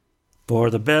For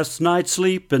the best night's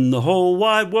sleep in the whole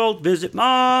wide world, visit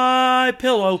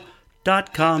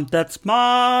mypillow.com. That's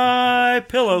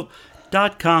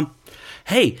mypillow.com.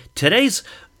 Hey, today's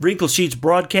Wrinkle Sheets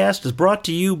broadcast is brought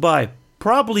to you by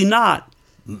probably not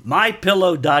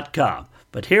mypillow.com.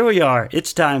 But here we are.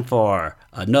 It's time for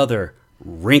another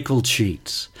Wrinkled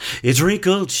Sheets. It's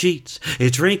Wrinkled Sheets.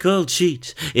 It's Wrinkled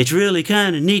Sheets. It's really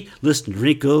kind of neat. Listen to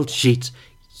Wrinkled Sheets.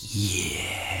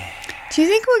 Yeah. Do you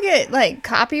think we'll get,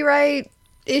 copyright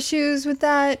issues with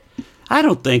that? I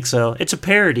don't think so. It's a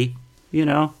parody, you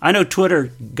know. I know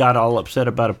Twitter got all upset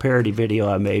about a parody video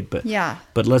I made, but yeah.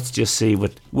 But let's just see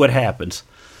what happens.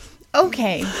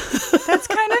 Okay. That's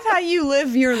kind of how you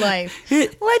live your life.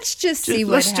 Let's just see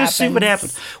what happens. Let's just see what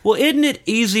happens. Well, isn't it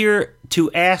easier to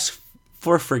ask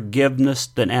for forgiveness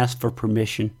than ask for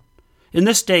permission? In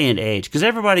this day and age, because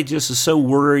everybody just is so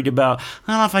worried about,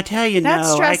 well, if I tell you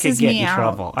no, I could get in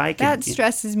trouble. That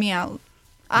stresses me out.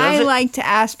 I like to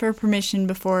ask for permission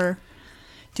before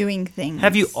doing things.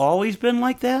 Have you always been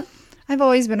like that? I've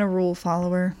always been a rule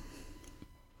follower.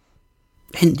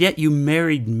 And yet you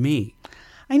married me.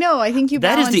 I know. I think you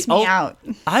balance me out.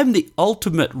 I'm the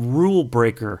ultimate rule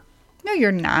breaker. No,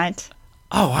 you're not.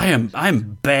 Oh,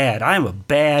 I'm bad. I'm a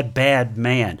bad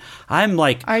man. I'm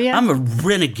like, are you? I'm a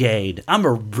renegade. I'm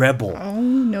a rebel. Oh,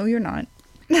 no, you're not.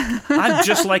 I'm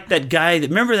just like that guy.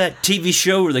 Remember that TV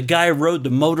show where the guy rode the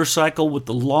motorcycle with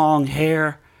the long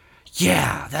hair?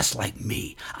 Yeah, that's like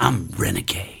me. I'm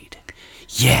renegade.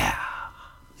 Yeah.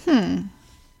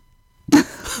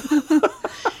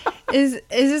 Is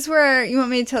this where you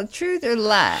want me to tell the truth or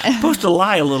lie? I'm supposed to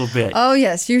lie a little bit. Oh,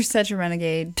 yes. You're such a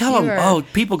renegade. Tell them.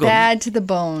 People go. Bad to the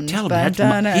bone. Tell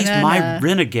him he's my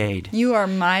renegade. You are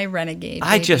my renegade.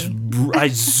 I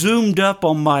zoomed up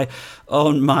on my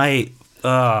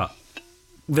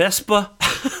Vespa.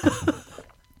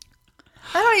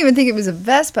 I don't even think it was a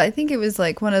Vespa. I think it was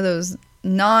like one of those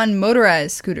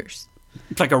non-motorized scooters.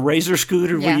 It's like a razor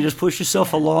scooter where you just push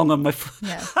yourself along on my foot.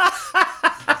 Yeah.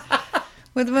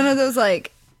 With one of those,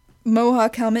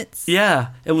 Mohawk helmets.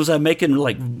 Yeah. It was making,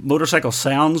 motorcycle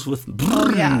sounds with...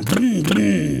 Oh, yeah.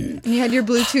 And you had your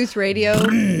Bluetooth radio.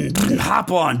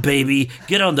 Hop on, baby.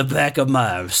 Get on the back of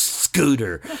my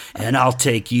scooter, and I'll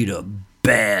take you to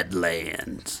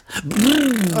Badlands.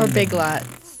 Or Big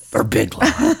Lots. Or Big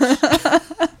Lots.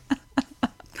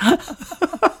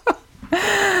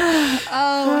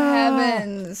 Oh,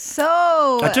 heavens.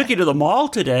 So... I took you to the mall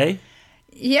today.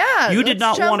 Yeah, you did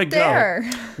not want to go.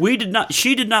 We did not.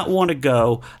 She did not want to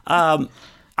go. I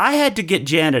had to get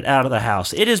Janet out of the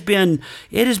house. It has been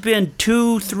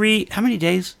 2, 3. How many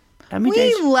days?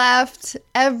 We left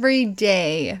every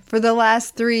day for the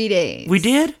last 3 days. We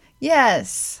did?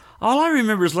 Yes. All I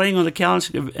remember is laying on the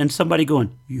couch and somebody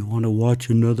going, "You want to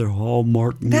watch another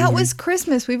Hallmark movie?" That was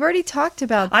Christmas. We've already talked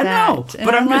about that. I know, in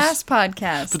our last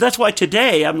podcast. But that's why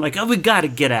today I'm like, we got to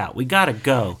get out. We got to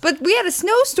go. But we had a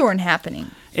snowstorm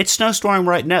happening. It's snowstorming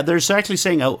right now. They're actually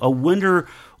saying a winter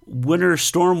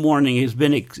storm warning has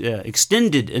been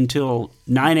extended until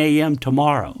 9 a.m.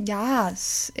 tomorrow.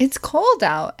 Yes, it's cold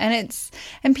out, and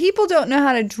people don't know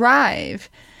how to drive,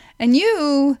 and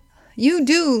you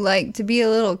do like to be a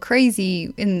little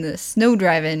crazy in the snow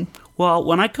driving. Well,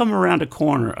 when I come around a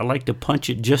corner, I like to punch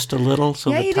it just a little. So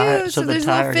yeah, the you do. So there's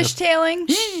a little fishtailing.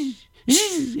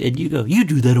 And you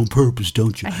do that on purpose,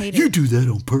 don't you? I hate it. You it. do that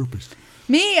on purpose.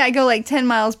 Me, I go 10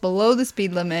 miles below the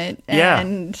speed limit.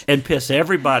 And piss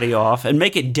everybody off and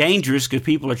make it dangerous because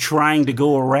people are trying to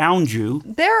go around you.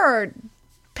 There are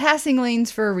passing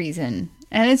lanes for a reason.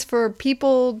 And it's for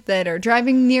people that are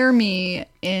driving near me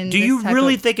in Do you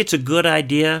really think it's a good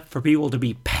idea for people to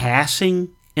be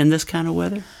passing in this kind of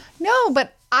weather? No,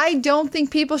 but I don't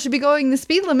think people should be going the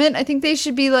speed limit. I think they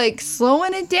should be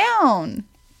slowing it down.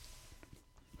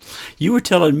 You were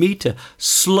telling me to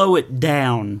slow it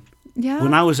down. Yeah.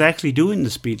 When I was actually doing the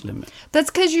speed limit.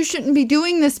 That's because you shouldn't be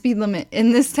doing the speed limit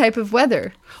in this type of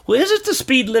weather. Well, isn't the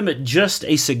speed limit just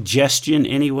a suggestion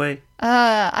anyway?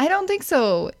 I don't think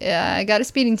so. I got a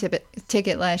speeding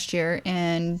ticket last year,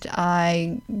 and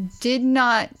I did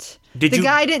not... The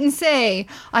guy didn't say,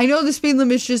 I know the speed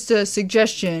limit's just a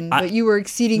suggestion, but you were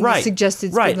exceeding the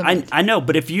suggested speed limit. Right, I know,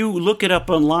 but if you look it up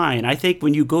online, I think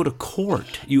when you go to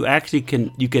court, you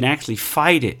can actually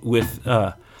fight it with...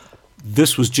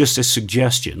 this was just a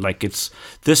suggestion.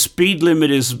 This speed limit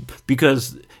is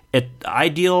because at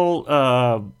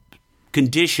ideal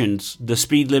conditions, the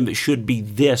speed limit should be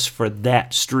this for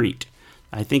that street.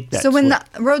 I think that's so. When the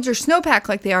roads are snowpacked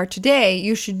like they are today,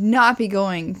 you should not be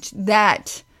going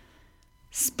that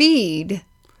speed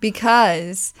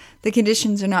because the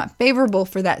conditions are not favorable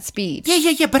for that speed.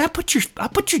 Yeah. But I put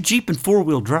your Jeep in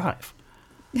 4-wheel drive.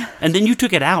 And then you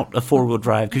took it out of four-wheel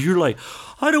drive because you're like,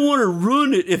 I don't want to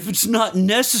run it if it's not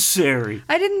necessary.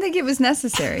 I didn't think it was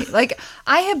necessary. Like,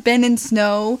 I have been in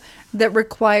snow that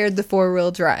required the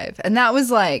four-wheel drive. And that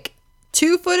was like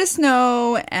 2 foot of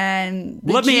snow and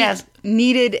the Jeep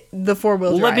needed the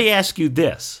four-wheel drive. Let me ask you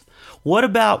this. What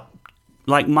about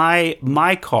like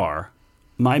my car,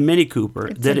 my Mini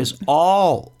Cooper, that is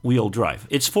all-wheel drive?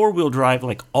 It's four-wheel drive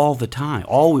like all the time,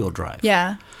 all-wheel drive.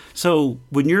 Yeah. So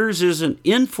when yours isn't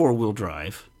in four-wheel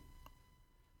drive,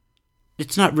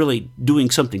 it's not really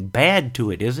doing something bad to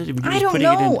it, is it? I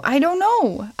don't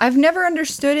know. I've never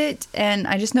understood it, and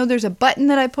I just know there's a button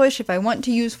that I push if I want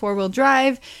to use four-wheel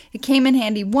drive. It came in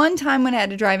handy one time when I had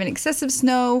to drive in excessive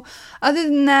snow. Other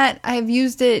than that, I've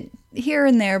used it here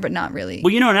and there, but not really.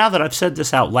 Well, now that I've said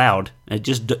this out loud,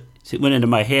 it went into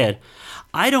my head,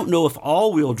 I don't know if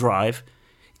all-wheel drive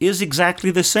is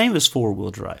exactly the same as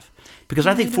four-wheel drive. Because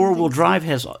I think four-wheel drive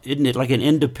has, isn't it like an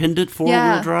independent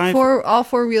four-wheel drive? All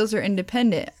four wheels are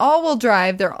independent. All-wheel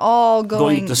drive, they're all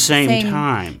going at the same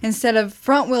time. Instead of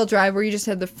front-wheel drive, where you just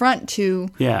have the front two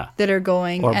that are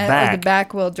going, or the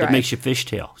back-wheel drive. It makes you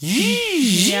fishtail.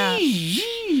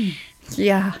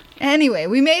 Yeah. Anyway,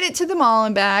 we made it to the mall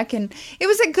and back, and it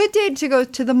was a good day to go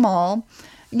to the mall.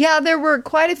 Yeah, there were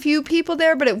quite a few people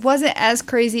there, but it wasn't as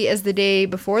crazy as the day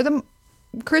before the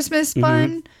Christmas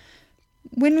fun.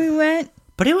 When we went.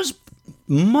 But it was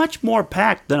much more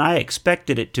packed than I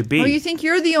expected it to be. Oh, you think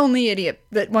you're the only idiot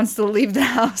that wants to leave the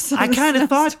house? I kind of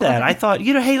thought that. I thought,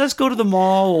 hey, let's go to the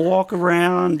mall, we'll walk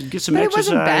around, get some exercise.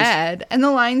 But it wasn't bad, and the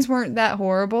lines weren't that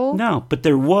horrible. No, but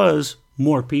there was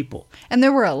more people. And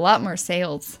there were a lot more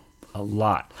sales. A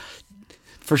lot.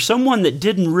 For someone that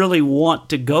didn't really want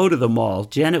to go to the mall,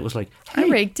 Janet was like, hey, I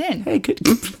raked in. Hey,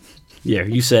 yeah,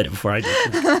 you said it before I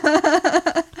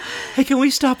did. Hey, can we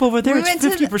stop over there? It's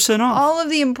 50% off. All of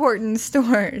the important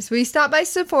stores. We stopped by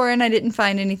Sephora, and I didn't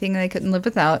find anything that I couldn't live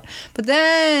without. But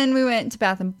then we went to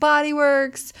Bath and Body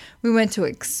Works. We went to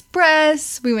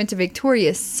Express. We went to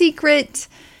Victoria's Secret.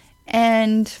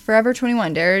 And Forever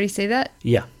 21. Did I already say that?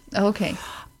 Yeah. Okay.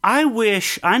 I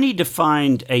need to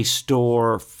find a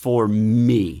store for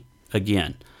me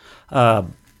again.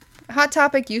 Hot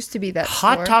Topic used to be that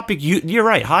store. Hot Topic, you're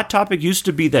right. Hot Topic used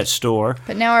to be that store.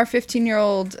 But now our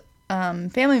 15-year-old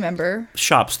family member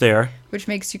shops there. Which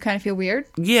makes you kind of feel weird.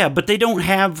 Yeah, but they don't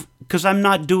have, because I'm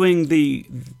not doing the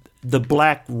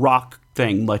black rock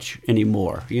thing much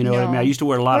anymore. You know what I mean? I used to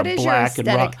wear a lot of black and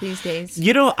rock. What is your aesthetic these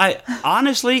days? I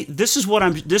honestly, this is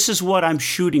what I'm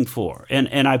shooting for,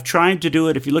 and I've tried to do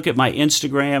it. If you look at my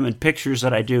Instagram and pictures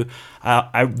that I do,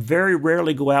 I very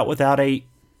rarely go out without a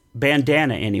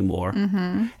bandana anymore.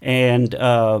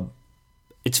 And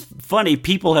it's funny,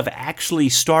 people have actually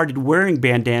started wearing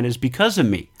bandanas because of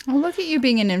me. Well, look at you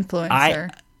being an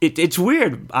influencer. It's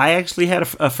weird. I actually had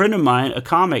a friend of mine, a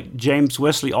comic, James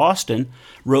Wesley Austin,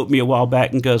 wrote me a while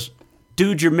back and goes,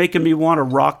 dude, you're making me want to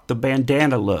rock the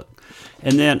bandana look.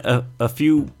 And then a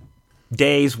few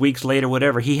days, weeks later,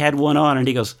 whatever, he had one on and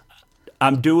he goes,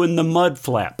 I'm doing the mud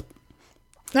flap.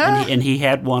 And he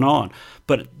had one on.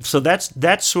 But so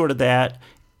that's sort of that.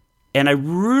 And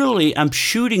I'm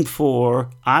shooting for,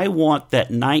 I want that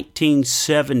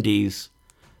 1970s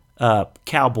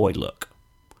cowboy look.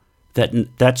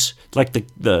 That's like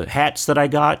the hats that I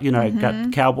got. I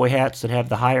got cowboy hats that have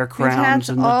the higher crowns.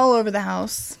 There's hats all over the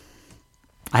house.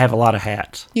 I have a lot of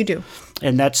hats. You do.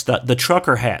 And that's the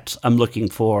trucker hats I'm looking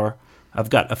for. I've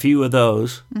got a few of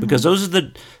those because those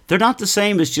are they're not the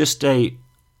same as just the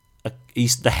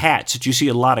hats that you see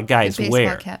a lot of guys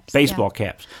wear. Baseball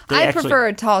caps. I prefer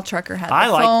a tall trucker hat.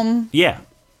 Foam. Yeah.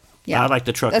 I like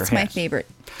the trucker hats. That's my favorite.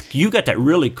 You got that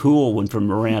really cool one from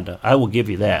Miranda. I will give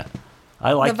you that.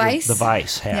 I like the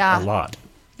Vice hat a lot.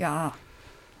 Yeah.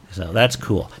 So that's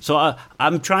cool. So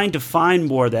I'm trying to find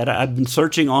more of that. I've been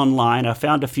searching online. I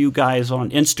found a few guys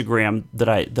on Instagram that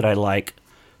I like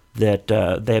that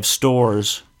they have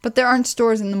stores. But there aren't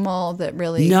stores in the mall that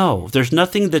really... No, there's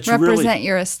nothing that's represent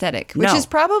your aesthetic, which is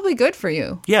probably good for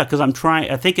you. Yeah, because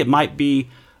I think it might be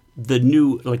the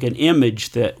new, like an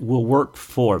image that will work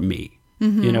for me.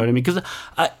 You know what I mean? Because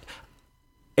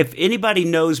if anybody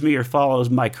knows me or follows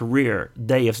my career,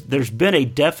 there's been a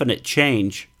definite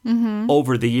change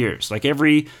over the years. Like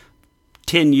every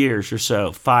 10 years or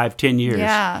so, 5-10 years,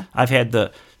 I've had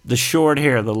the short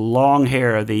hair, the long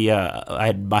hair, I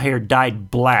had my hair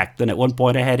dyed black. Then at one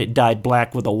point I had it dyed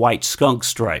black with a white skunk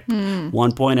stripe.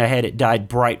 One point I had it dyed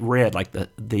bright red, like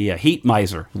the Heat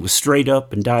Miser. It was straight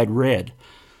up and dyed red.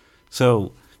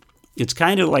 So it's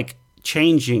kind of like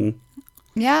changing.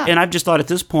 Yeah. And I've just thought at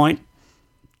this point,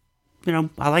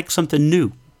 I like something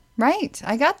new. Right.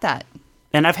 I got that.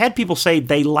 And I've had people say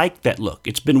they like that look.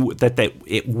 It's been that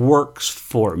it works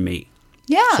for me.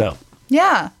 Yeah. So.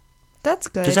 Yeah. That's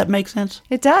good. Does that make sense?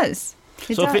 It does.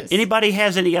 If anybody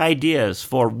has any ideas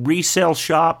for resale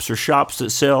shops or shops that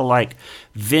sell like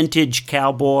vintage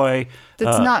cowboy,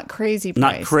 that's not crazy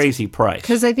priced. Not crazy priced.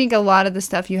 Because I think a lot of the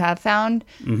stuff you have found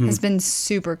has been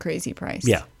super crazy priced.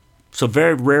 Yeah. So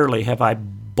very rarely have I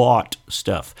bought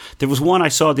stuff. There was one I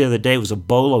saw the other day. It was a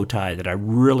bolo tie that I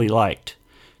really liked.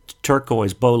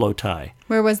 Turquoise bolo tie.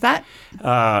 Where was that?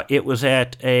 It was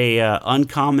at a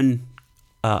Uncommon.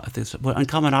 I think it's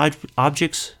Uncommon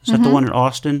Objects. Is that the one in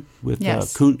Austin? With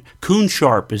yes. Coon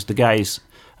Sharp is the guy's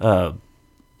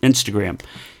Instagram,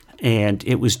 and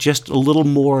it was just a little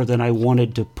more than I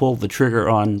wanted to pull the trigger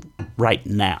on right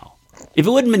now. If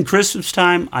it wouldn't have been Christmas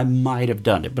time, I might have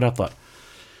done it. But I thought,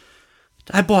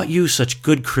 I bought you such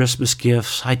good Christmas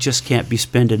gifts. I just can't be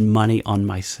spending money on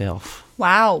myself.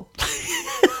 Wow.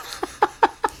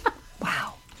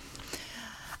 Wow.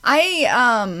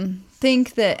 I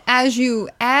think that as you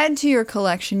add to your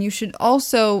collection, you should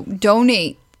also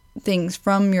donate things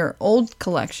from your old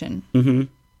collection. Mm-hmm.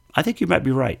 I think you might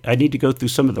be right. I need to go through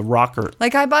some of the rocker.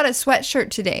 Like I bought a sweatshirt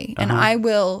today, and I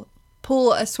will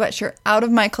pull a sweatshirt out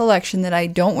of my collection that I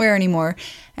don't wear anymore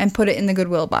and put it in the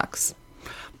Goodwill box.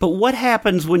 But what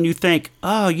happens when you think,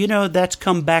 oh, that's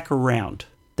come back around?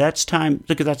 That's time.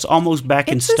 Look, that's almost back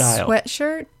in style. It's a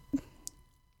sweatshirt.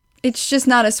 It's just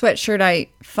not a sweatshirt I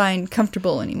find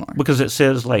comfortable anymore. Because it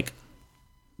says like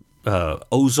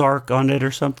Ozark on it or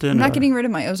something. I'm not getting rid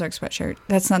of my Ozark sweatshirt.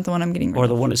 That's not the one I'm getting rid of. Or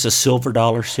the one that says Silver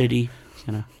Dollar City.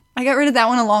 I got rid of that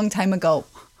one a long time ago.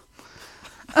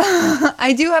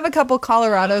 I do have a couple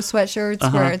Colorado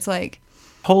sweatshirts where it's like...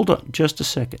 Hold on just a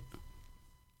second.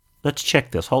 Let's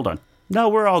check this. Hold on. No,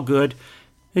 we're all good.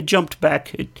 It jumped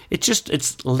back.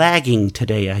 It's lagging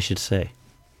today, I should say.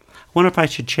 I wonder if I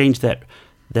should change that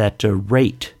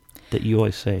rate that you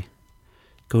always say.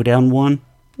 Go down one.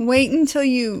 Wait until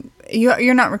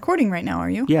you're not recording right now, are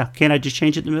you? Yeah. Can't I just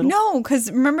change it in the middle? No,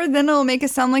 because remember, then it'll make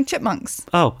us sound like chipmunks.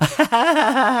 Oh.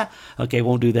 Okay,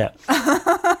 won't do that.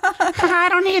 I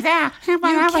don't need that. You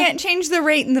can't change the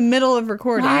rate in the middle of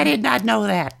recording. I did not know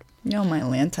that. No, my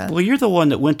Lanta. Well, you're the one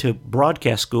that went to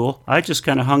broadcast school. I just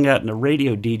kind of hung out in a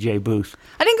radio DJ booth.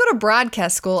 I didn't go to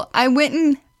broadcast school. I went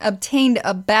and obtained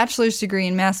a bachelor's degree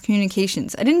in mass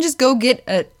communications. I didn't just go get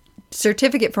a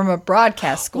certificate from a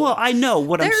broadcast school. Well, I know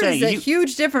what I'm saying. There's a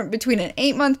huge difference between an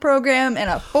 8-month program and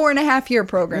a 4.5-year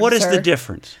program. What is the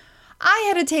difference? I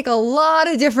had to take a lot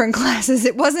of different classes.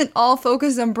 It wasn't all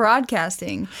focused on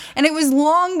broadcasting. And it was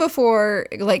long before,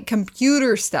 like,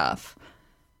 computer stuff.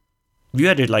 You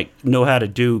had to, like, know how to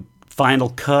do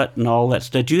Final Cut and all that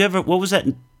stuff. Did you ever, what was that?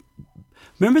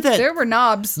 Remember that? There were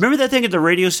knobs. Remember that thing at the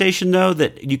radio station, though,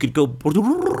 that you could go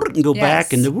and go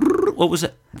back? And what was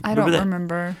it? I don't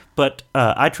remember. But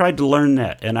I tried to learn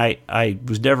that, and I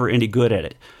was never any good at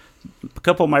it. A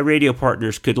couple of my radio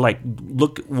partners could, like,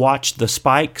 watch the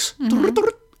spikes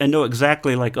and know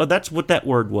exactly, like, oh, that's what that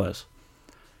word was.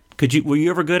 Were you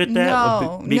ever good at that?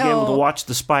 No, Being able to watch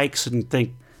the spikes and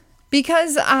think.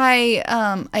 Because I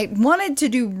wanted to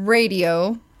do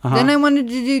radio, then I wanted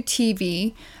to do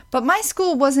TV, but my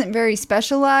school wasn't very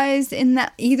specialized in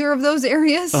either of those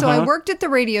areas. So I worked at the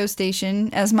radio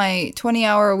station as my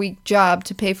 20-hour-a-week job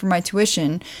to pay for my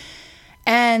tuition.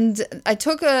 And I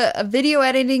took a video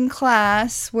editing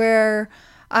class where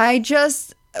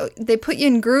they put you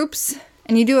in groups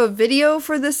and you do a video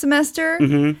for the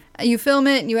semester. You film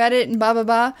it and you edit and blah, blah,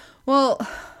 blah. Well,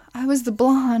 I was the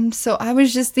blonde, so I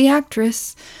was just the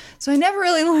actress. So I never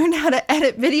really learned how to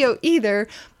edit video either.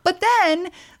 But then,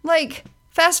 like,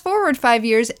 fast forward 5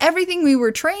 years, everything we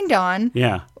were trained on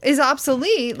is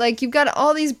obsolete. Like, you've got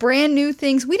all these brand new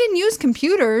things. We didn't use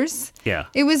computers. Yeah.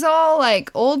 It was all, like,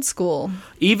 old school.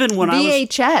 Even when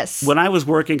VHS. When I was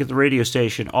working at the radio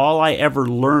station, all I ever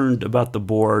learned about the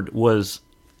board was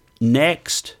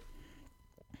next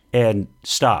and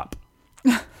stop.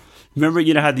 Remember,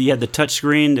 how you had the touch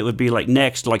screen that would be like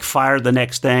next, like fire the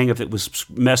next thing if it was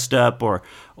messed up or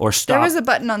stop. There was a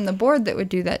button on the board that would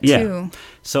do that too.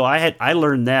 So I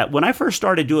learned that when I first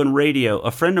started doing radio. A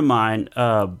friend of mine,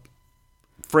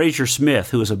 Fraser Smith,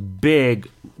 who is a big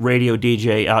radio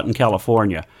DJ out in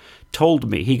California, told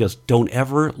me, he goes, "Don't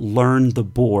ever learn the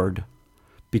board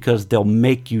because they'll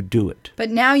make you do it." But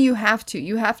now you have to.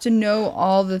 You have to know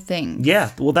all the things.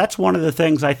 Yeah. Well, that's one of the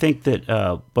things I think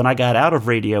that when I got out of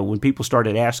radio, when people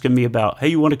started asking me about, hey,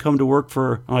 you want to come to work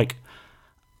for, I'm like,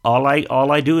 all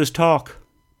I do is talk.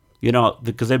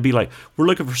 Because they'd be like, we're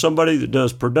looking for somebody that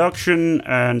does production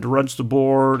and runs the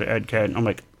board and can. I'm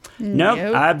like,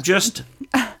 nope. I'm just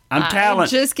I'm talent.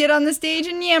 Just get on the stage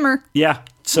and yammer. Yeah.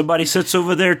 Somebody sits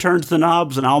over there, turns the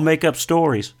knobs, and I'll make up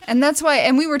stories. And that's why,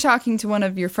 and we were talking to one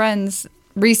of your friends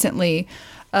recently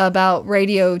about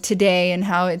radio today and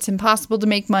how it's impossible to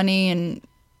make money. And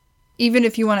even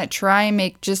if you want to try and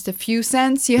make just a few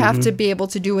cents, you have to be able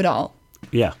to do it all.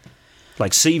 Yeah.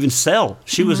 Like even sell.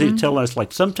 She was telling us,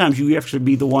 like, sometimes you have to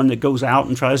be the one that goes out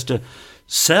and tries to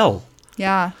sell.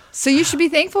 Yeah. So you should be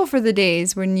thankful for the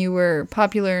days when you were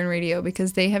popular in radio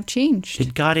because they have changed.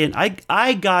 It got in.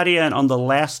 I got in on the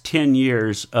last 10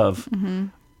 years of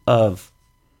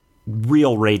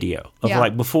real radio.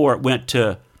 Like before it went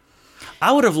to.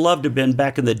 I would have loved to have been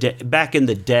back in the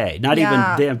day. Not even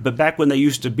then, but back when they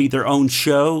used to be their own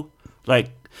show. Like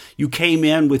you came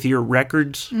in with your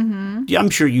records. Mm-hmm. Yeah, I'm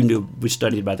sure you knew. We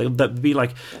studied about that. That'd be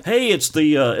like, hey, it's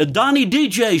the Donnie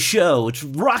DJ show. It's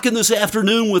rocking this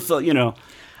afternoon with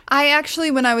I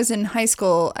actually, when I was in high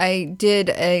school, I did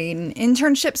an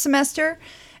internship semester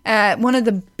at one of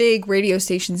the big radio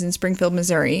stations in Springfield,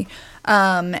 Missouri.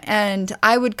 And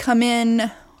I would come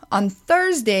in on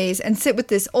Thursdays and sit with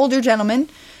this older gentleman.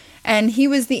 And he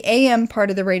was the AM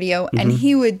part of the radio, and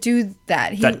he would do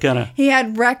that. He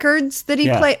had records that he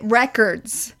played.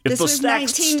 Records. This was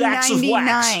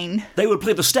 1999. They would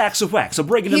play the Stacks of Wax. So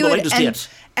breaking in the latest hits.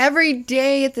 Every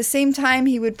day at the same time,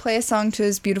 he would play a song to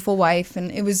his beautiful wife,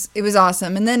 and it was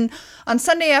awesome. And then on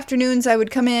Sunday afternoons, I would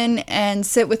come in and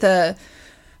sit with a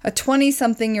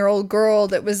 20-something-year-old girl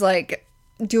that was like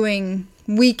doing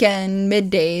weekend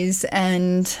middays,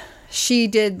 and she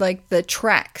did like the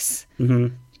tracks.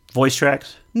 Mm-hmm. Voice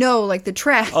tracks? No, like the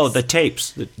tracks. Oh, the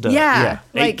tapes. Yeah.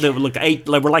 They were like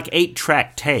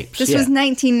 8-track tapes. This was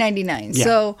 1999. Yeah.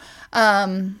 So,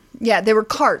 they were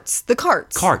carts. The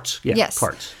carts. Carts, yeah. Yes.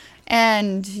 Carts.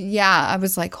 And, I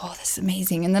was like, oh, this is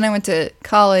amazing. And then I went to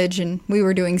college, and we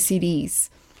were doing CDs.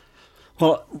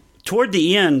 Well, toward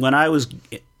the end, when I was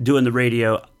doing the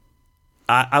radio,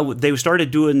 they started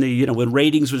doing the, when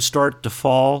ratings would start to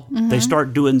fall, they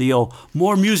start doing the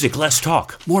more music, less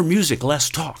talk, more music, less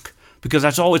talk, because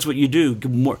that's always what you do.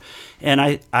 More, and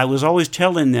I was always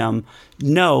telling them,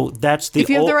 no, that's the if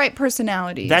you have the right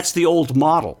personality, that's the old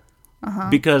model,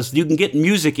 because you can get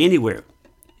music anywhere.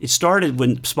 It started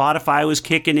when Spotify was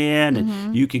kicking in,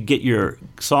 and you could get your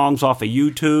songs off of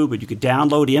YouTube, and you could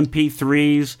download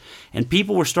MP3s, and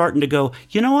people were starting to go,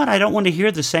 you know what, I don't want to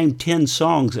hear the same 10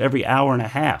 songs every hour and a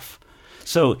half.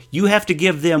 So you have to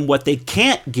give them what they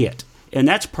can't get, and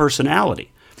that's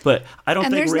personality. But I don't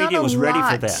think radio was ready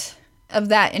for that. Of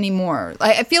that anymore.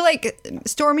 I feel like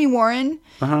Stormy Warren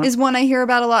is one I hear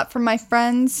about a lot from my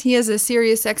friends. He has a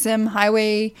Sirius XM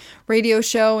highway radio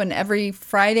show, and every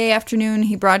Friday afternoon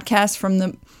he broadcasts from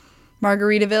the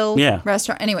Margaritaville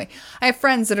restaurant. Anyway, I have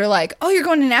friends that are like, oh, you're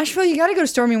going to Nashville? You got to go to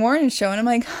Stormy Warren's show. And I'm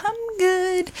like, I'm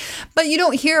good. But you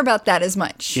don't hear about that as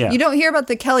much. Yeah. You don't hear about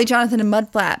the Kelly, Jonathan, and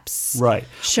Mudflaps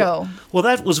show. Well,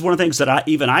 that was one of the things that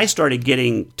I started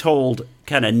getting told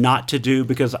kind of not to do,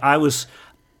 because I was...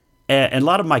 And a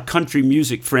lot of my country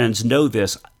music friends know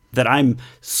this, that I'm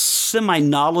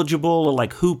semi-knowledgeable of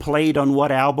like who played on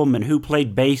what album and who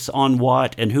played bass on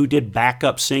what and who did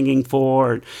backup singing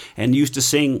for and used to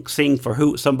sing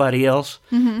for somebody else.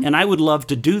 And I would love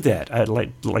to do that. I'd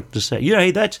like to say,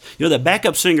 hey, that's that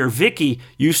backup singer Vicky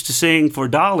used to sing for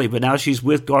Dolly, but now she's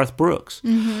with Garth Brooks.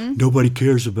 Nobody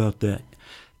cares about that.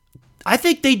 I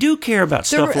think they do care about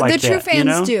stuff like that. The true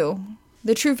fans do.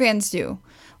 The true fans do.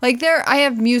 Like I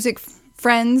have music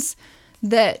friends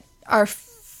that are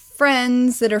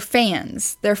friends that are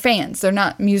fans. They're fans. They're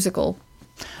not musical.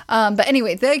 But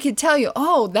anyway, they could tell you,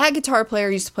 oh, that guitar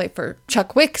player used to play for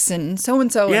Chuck Wicks and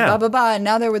so-and-so and blah-blah-blah, and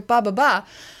now they're with blah-blah-blah.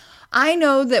 I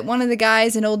know that one of the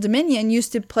guys in Old Dominion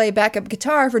used to play backup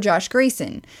guitar for Josh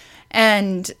Grayson.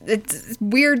 And it's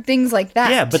weird things like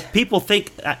that. Yeah, but people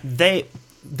think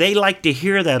they like to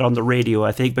hear that on the radio,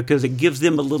 I think, because it gives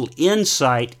them a little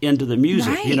insight into the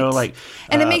music, right.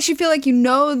 And it makes you feel like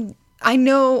I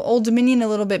know Old Dominion a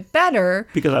little bit better.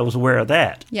 Because I was aware of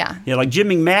that. Yeah. Yeah, like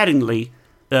Jimmy Mattingly,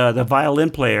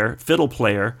 the fiddle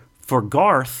player for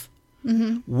Garth,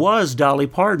 was Dolly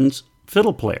Parton's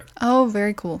fiddle player. Oh,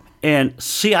 very cool. And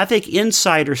see, I think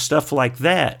insider stuff like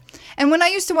that. And when I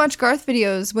used to watch Garth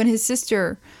videos when his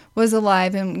sister was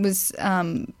alive and was...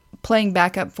 playing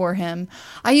backup for him,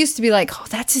 I used to be like, oh,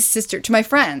 that's his sister. To my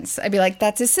friends, I'd be like,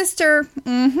 that's his sister.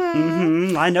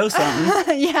 I know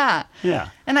something. Yeah.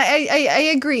 And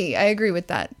I agree. I agree with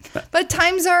that. But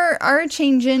times are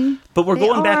changing. But we're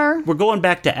going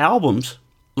back to albums.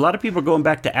 A lot of people are going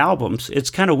back to albums.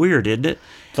 It's kind of weird, isn't it?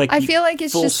 Like I feel like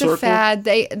it's just circle. A fad.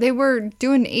 They were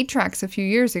doing 8 tracks a few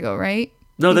years ago, right?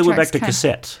 No, they went back to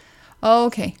cassettes. Oh,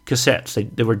 okay.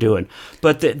 Cassettes they were doing.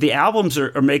 But the albums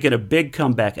are making a big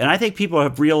comeback. And I think people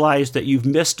have realized that you've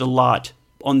missed a lot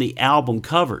on the album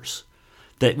covers.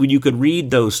 That when you could read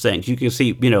those things, you can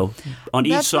see, on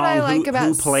each song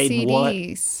who played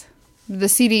CDs. What. The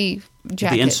CD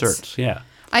jackets. The inserts, yeah.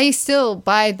 I still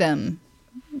buy them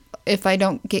if I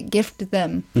don't get gifted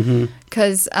them.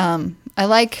 Because I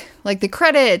like the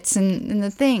credits and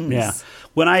the things. Yeah.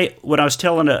 When I was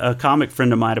telling a comic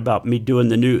friend of mine about me doing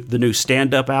the new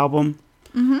stand-up album,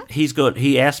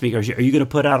 he asked me, "Are you going to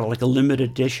put out a limited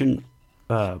edition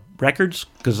records?"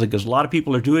 Because a lot of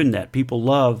people are doing that. People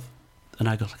love, and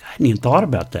I go, I hadn't even thought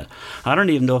about that. I don't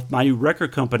even know if my new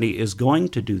record company is going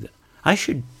to do that. I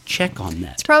should check on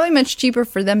that. It's probably much cheaper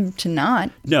for them to not.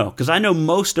 No, because I know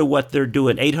most of what they're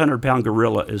doing. 800 Pound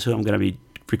Gorilla is who I'm going to be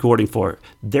recording for.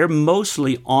 They're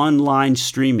mostly online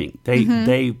streaming.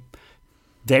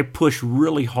 They push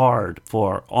really hard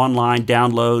for online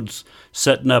downloads,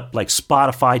 setting up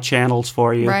Spotify channels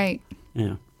for you. Right.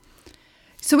 Yeah.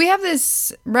 So we have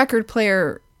this record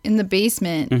player in the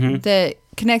basement that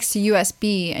connects to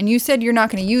USB, and you said you're not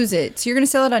going to use it, so you're going to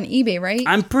sell it on eBay, right?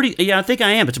 I think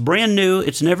I am. It's brand new.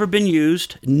 It's never been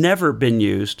used.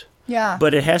 Yeah.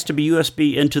 But it has to be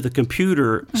USB into the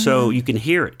computer so you can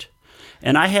hear it.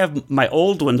 And I have my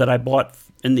old one that I bought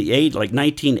in the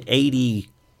 1980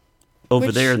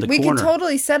 over there in the corner. We could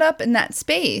totally set up in that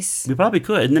space. We probably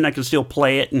could, and then I could still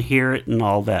play it and hear it and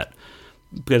all that.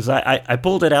 Because I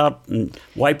pulled it out and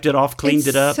wiped it off, cleaned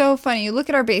it up. It's so funny. You look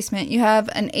at our basement. You have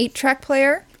an 8-track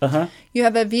player. You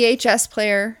have a VHS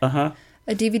player. A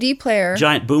DVD player.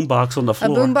 Giant boombox on the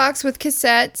floor. A boombox with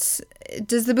cassettes.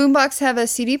 Does the boombox have a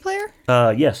CD player?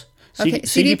 Yes.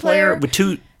 CD player with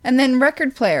two. And then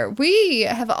record player. We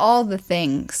have all the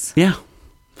things. Yeah.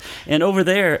 And over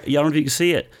there, I don't know if you can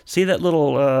see it. See that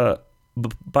little,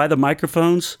 by the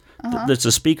microphones? That's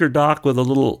a speaker dock with a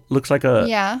little, looks like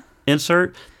a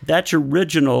insert. That's your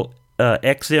original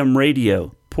XM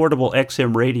radio, portable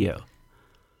XM radio.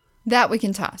 That we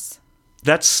can toss.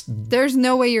 There's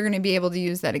no way you're going to be able to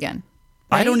use that again.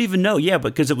 Right? I don't even know. Yeah,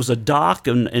 because it was a dock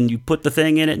and you put the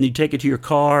thing in it and you take it to your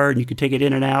car and you can take it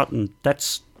in and out and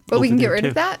that's... But we can get rid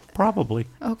of that? Probably.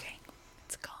 Okay.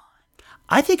 It's gone.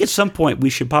 I think at some point we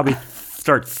should probably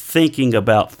start thinking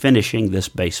about finishing this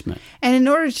basement. And in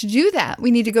order to do that,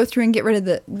 we need to go through and get rid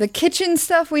of the kitchen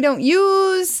stuff we don't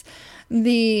use.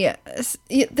 There's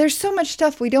so much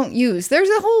stuff we don't use. There's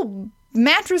a whole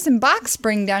mattress and box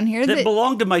spring down here that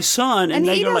belonged to my son, and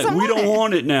they go like, we don't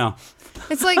want it now.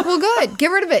 It's like, well, good. Get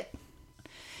rid of it.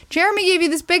 Jeremy gave you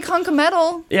this big hunk of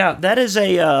metal. Yeah, that is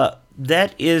a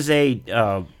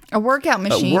workout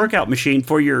machine. A workout machine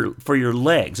for your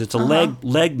legs. It's a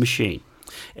leg machine.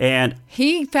 And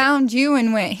he found you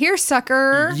and went, "Here,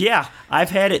 sucker." Yeah,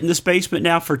 I've had it in this basement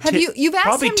now for you've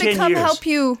asked him to come help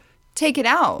you take it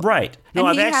out. Right. No,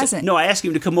 I asked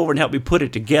him to come over and help me put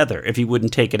it together if he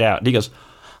wouldn't take it out. And he goes,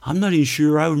 "I'm not even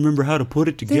sure I remember how to put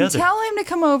it together." Then tell him to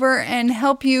come over and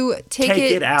help you take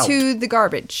it out to the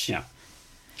garbage. Yeah.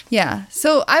 Yeah.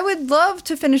 So I would love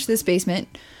to finish this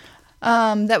basement.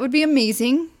 That would be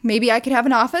amazing. Maybe I could have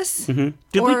an office,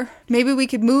 maybe we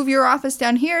could move your office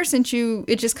down here since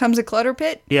it just comes a clutter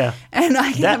pit. Yeah, and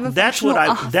I can have a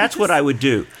office. That's what I would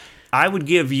do. I would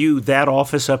give you that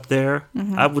office up there.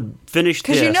 I would finish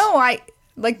this because I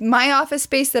like my office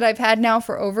space that I've had now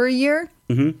for over a year.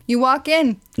 You walk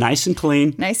in, nice and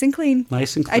clean. I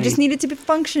just need it to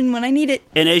function when I need it.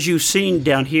 And as you've seen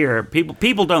down here,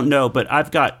 people don't know, but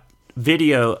I've got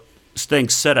video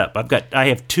things set up. I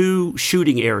have 2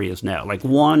 shooting areas now. Like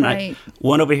one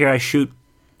over here I shoot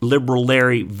Liberal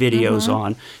Larry videos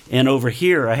on, and over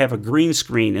here I have a green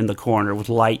screen in the corner with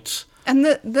lights. And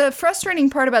the frustrating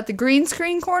part about the green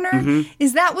screen corner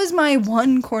is that was my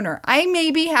one corner. I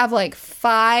maybe have like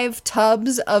 5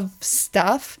 tubs of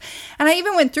stuff, and I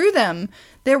even went through them.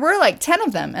 There were like 10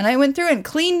 of them, and I went through and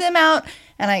cleaned them out,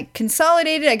 and I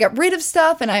consolidated. I got rid of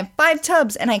stuff, and I have 5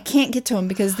 tubs, and I can't get to them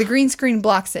because the green screen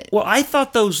blocks it. Well, I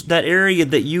thought that area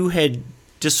that you had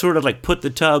just sort of like put the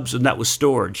tubs and that was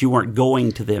storage. You weren't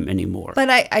going to them anymore. But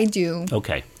I do.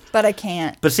 Okay. But I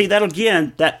can't. But see,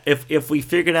 that if we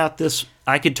figured out this,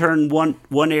 I could turn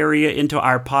one area into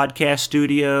our podcast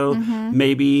studio,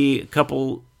 maybe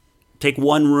take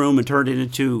one room and turn it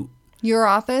into your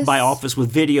office? My office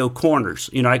with video corners,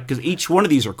 because each one of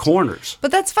these are corners.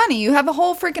 But that's funny. You have a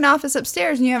whole freaking office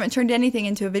upstairs and you haven't turned anything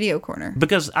into a video corner.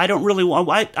 Because I don't really want...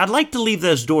 I'd like to leave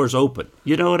those doors open.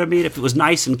 You know what I mean? If it was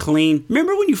nice and clean.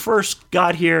 Remember when you first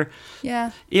got here?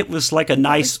 Yeah. It was like a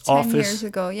nice office. 10 years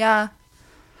ago, yeah.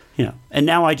 Yeah. And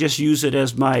now I just use it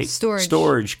as my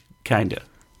storage kind of.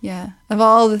 Yeah. Of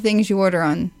all the things you order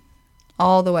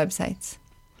all the websites.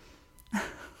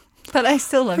 But I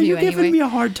still love you anyway. Are you giving me a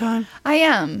hard time? I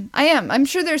am. I'm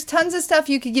sure there's tons of stuff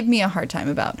you could give me a hard time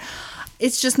about.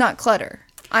 It's just not clutter.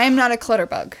 I am not a clutter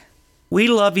bug. We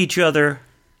love each other,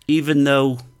 even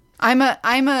though I'm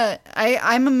a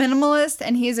minimalist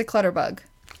and he's a clutter bug.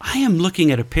 I am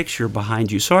looking at a picture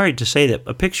behind you. Sorry to say that,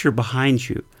 a picture behind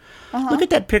you. Look at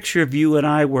that picture of you and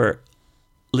I where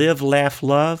live, laugh,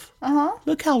 love.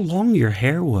 Look how long your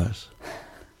hair was.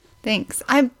 Thanks.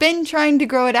 I've been trying to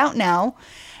grow it out now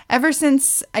ever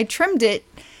since I trimmed it,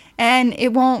 and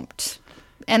it won't.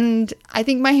 And I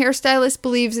think my hairstylist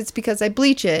believes it's because I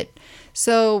bleach it.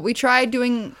 So we tried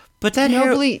doing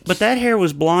bleach. But that hair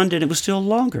was blonde and it was still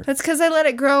longer. That's because I let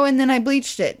it grow and then I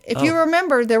bleached it. If you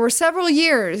remember, there were several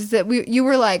years that you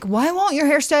were like, why won't your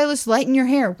hairstylist lighten your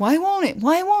hair? Why won't it?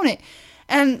 Why won't it?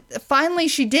 And finally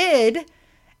she did,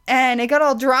 and it got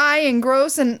all dry and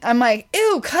gross, and I'm like,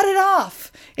 ew, cut it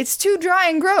off. It's too dry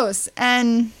and gross.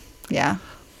 And yeah.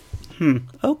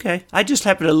 Okay. I just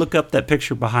happened to look up that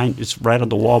picture behind. It's right on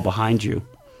the wall behind you.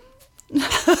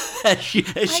 she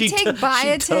take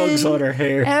biotin tugs on her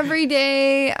hair every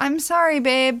day. I'm sorry,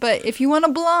 babe, but if you want a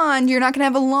blonde, you're not going to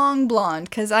have a long blonde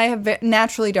because I have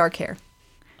naturally dark hair.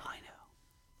 I know.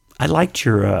 I liked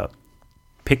your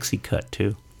pixie cut,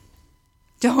 too.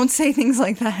 Don't say things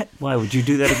like that. Why, would you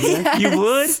do that again? Yes. You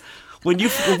would? When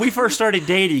we first started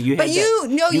dating, you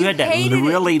had that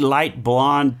really light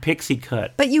blonde pixie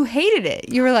cut. But you hated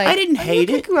it. You were like, I didn't hate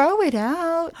it. You could grow it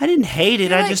out. I didn't hate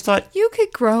it. I just thought you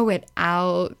could grow it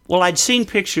out. Well, I'd seen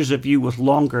pictures of you with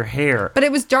longer hair. But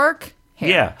it was dark hair.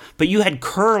 Yeah, but you had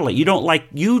curly. You don't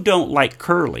like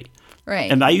curly.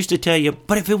 Right. And I used to tell you,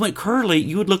 but if it went curly,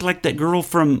 you would look like that girl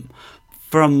from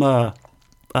the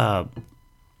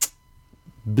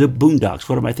Boondocks.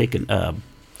 What am I thinking?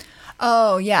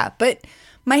 Oh, yeah. But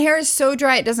my hair is so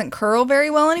dry it doesn't curl very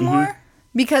well anymore.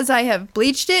 Because I have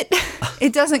bleached it,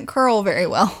 it doesn't curl very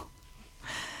well.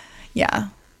 Yeah.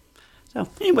 So,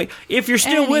 anyway, if you're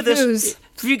still with us,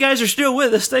 if you guys are still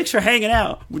with us, thanks for hanging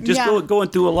out. We're just going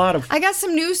through a lot of... I got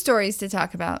some news stories to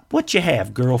talk about. What you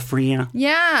have, girlfriend?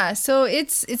 Yeah, so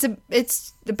it's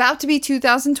about to be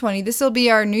 2020. This will be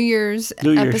our New Year's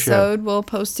episode. Show. We'll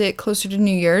post it closer to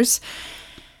New Year's.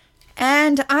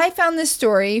 And I found this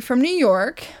story from New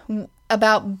York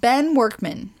about Ben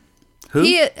Workman.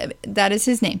 Who? That is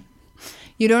his name.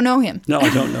 You don't know him. No,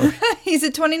 I don't know. He's a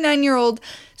 29-year-old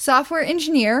software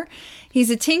engineer.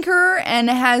 He's a tinkerer and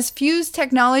has fused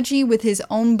technology with his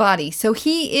own body. So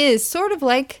he is sort of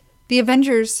like the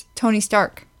Avengers' Tony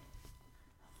Stark.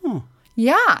 Oh.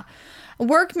 Yeah.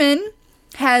 Workman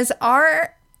has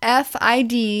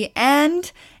RFID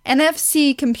and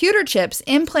NFC computer chips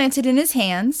implanted in his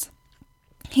hands.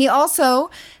 He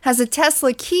also has a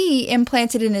Tesla key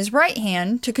implanted in his right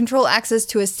hand to control access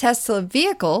to his Tesla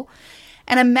vehicle,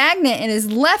 and a magnet in his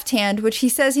left hand, which he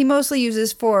says he mostly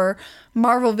uses for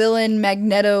Marvel villain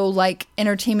Magneto-like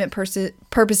entertainment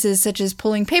purposes, such as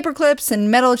pulling paper clips and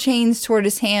metal chains toward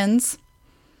his hands.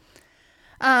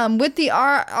 With the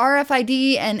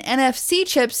RFID and NFC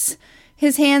chips,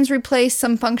 his hands replace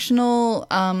some functional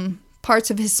parts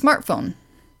of his smartphone.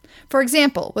 For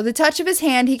example, with a touch of his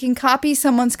hand, he can copy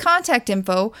someone's contact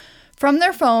info from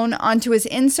their phone onto his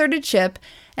inserted chip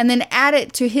and then add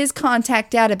it to his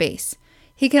contact database.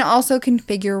 He can also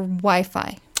configure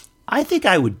Wi-Fi. I think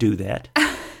I would do that.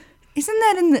 Isn't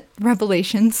that in the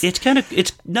Revelations?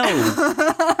 No.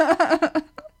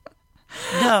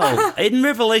 No. In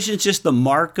Revelation, it's just the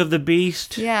mark of the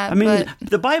beast. Yeah, I mean,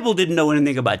 the Bible didn't know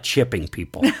anything about chipping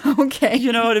people. Okay.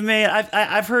 You know what I mean?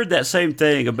 I've heard that same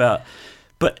thing about,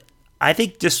 but I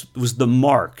think this was the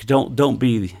mark. Don't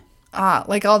be...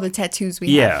 like all the tattoos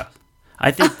we have. Yeah.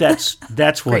 I think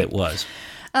that's what it was.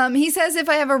 He says if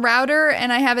I have a router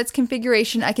and I have its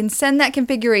configuration, I can send that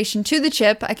configuration to the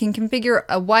chip. I can configure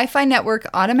a Wi-Fi network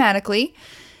automatically.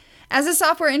 As a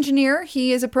software engineer,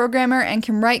 he is a programmer and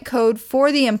can write code for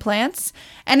the implants.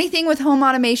 Anything with home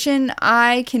automation,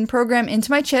 I can program into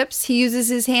my chips. He uses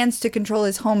his hands to control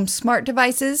his home smart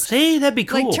devices. See, that'd be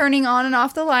cool. Like turning on and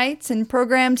off the lights, and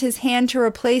programmed his hand to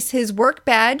replace his work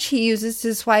badge he uses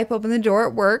to swipe open the door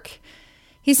at work.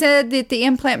 He said that the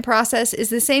implant process is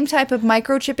the same type of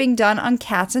microchipping done on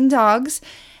cats and dogs,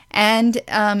 and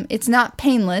it's not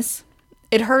painless.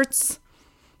 It hurts.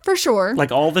 For sure.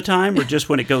 Like all the time or just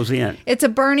when it goes in? It's a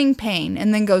burning pain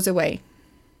and then goes away.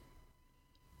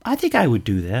 I think I would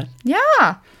do that.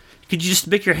 Yeah. Could you just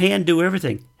make your hand do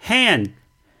everything? Hand,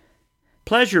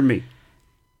 pleasure me.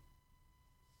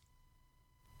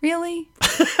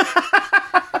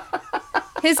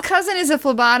 His cousin is a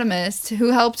phlebotomist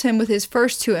who helped him with his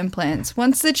first 2 implants.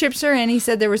 Once the chips are in, he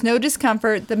said there was no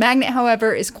discomfort. The magnet,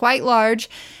 however, is quite large,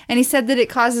 and he said that it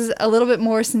causes a little bit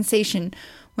more sensation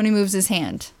when he moves his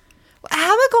hand.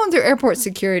 How about going through airport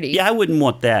security? Yeah, I wouldn't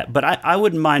want that, but I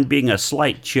wouldn't mind being a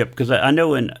slight chip, because I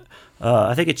know in,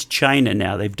 I think it's China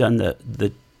now, they've done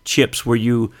the chips where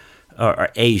you, or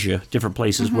Asia, different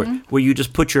places, where you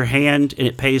just put your hand and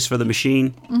it pays for the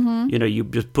machine. You know, you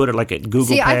just put it like at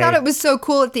Google Pay. I thought it was so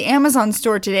cool at the Amazon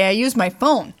store today. I used my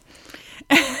phone.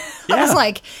 I was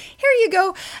like, here you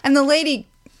go. And the lady,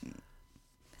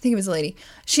 I think it was a lady,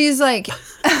 she's like,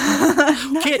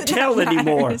 can't tell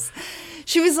anymore.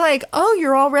 She was like, oh,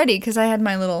 you're all ready, because I had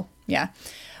my little,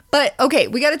 But, okay,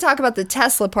 we got to talk about the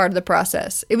Tesla part of the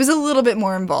process. It was a little bit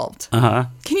more involved.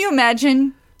 Can you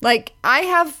imagine? Like, I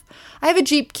have a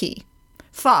Jeep key,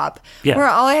 fob, where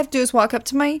all I have to do is walk up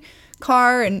to my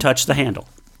car and touch the handle.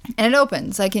 And it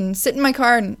opens. I can sit in my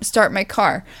car and start my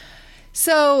car.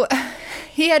 So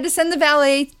he had to send the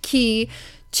valet key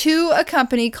to a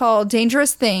company called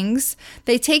Dangerous Things.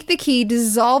 They take the key,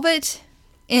 dissolve it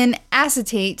in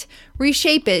acetate,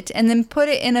 reshape it, and then put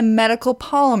it in a medical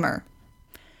polymer.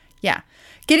 Yeah.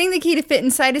 Getting the key to fit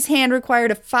inside his hand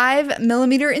required a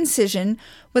 5-millimeter incision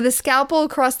with a scalpel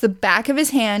across the back of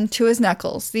his hand to his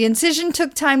knuckles. The incision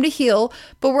took time to heal,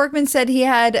 but Workman said he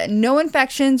had no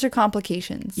infections or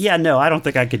complications. Yeah, no, I don't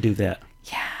think I could do that.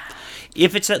 Yeah.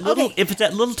 If it's that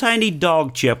little tiny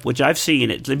dog chip, which I've seen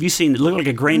it, have you seen it? Look like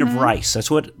a grain of rice. That's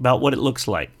about what it looks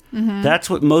like. That's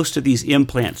what most of these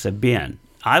implants have been.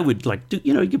 I would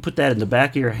you could put that in the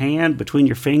back of your hand, between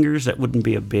your fingers. That wouldn't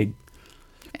be a big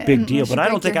deal. But I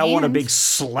don't think I want a big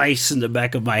slice in the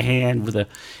back of my hand with a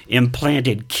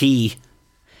implanted key.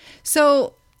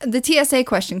 So the TSA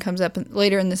question comes up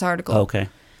later in this article. Okay.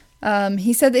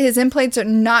 He said that his implants are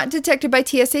not detected by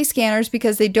TSA scanners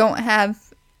because they don't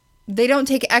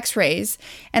take x-rays.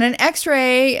 And an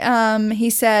x-ray,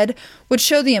 he said, would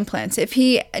show the implants. If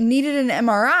he needed an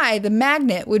MRI, the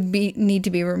magnet would need to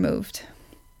be removed.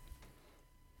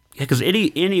 Yeah, because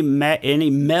any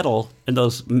metal in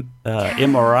those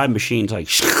MRI machines, like,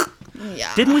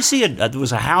 didn't we see there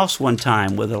was a house one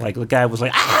time where the guy was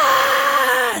like,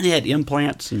 and he had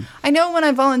implants. And I know when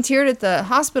I volunteered at the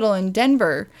hospital in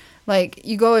Denver, like,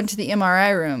 you go into the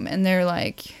MRI room and they're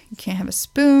like, you can't have a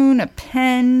spoon, a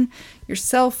pen, your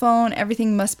cell phone,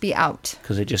 everything must be out.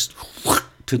 Because it just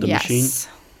to the machine.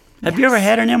 Have you ever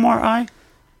had an MRI?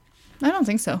 I don't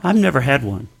think so. I've never had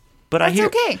one. But That's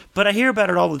I hear about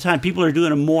it all the time. People are doing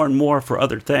them more and more for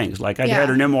other things. Like I had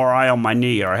an MRI on my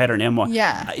knee, or I had an MRI.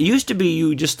 Yeah. It used to be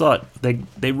you just thought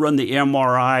they run the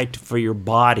MRI for your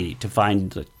body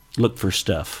to look for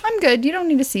stuff. I'm good. You don't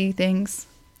need to see things.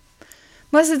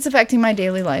 Unless it's affecting my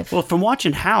daily life. Well, from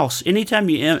watching House, anytime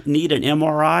you need an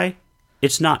MRI,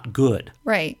 it's not good.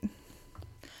 Right.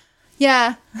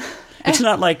 Yeah. It's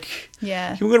not like,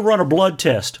 we're going to run a blood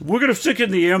test. We're going to stick in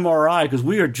the MRI because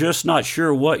we are just not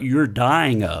sure what you're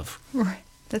dying of. Right.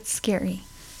 That's scary.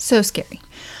 So scary.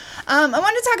 I want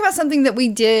to talk about something that we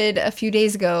did a few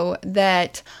days ago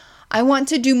that I want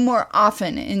to do more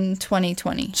often in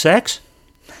 2020. Sex?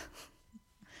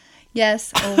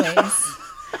 Yes, always.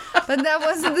 But that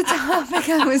wasn't the topic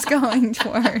I was going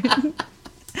toward.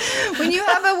 When you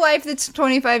have a wife that's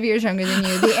 25 years younger than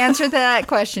you, the answer to that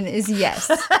question is yes.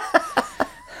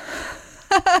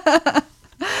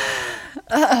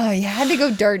 You had to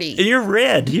go dirty. And you're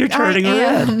red. You're turning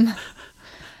red.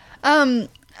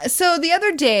 So the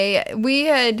other day, we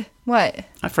had, what?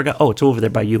 I forgot. Oh, it's over there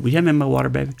by you. Will you have me in my water,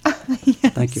 baby?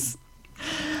 Yes. Thank you.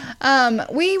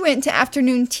 We went to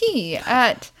afternoon tea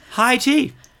at... High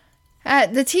tea.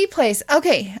 At the tea place.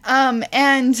 Okay.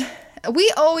 And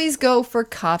we always go for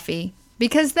coffee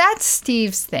because that's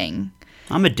Steve's thing.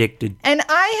 I'm addicted. And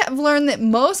I have learned that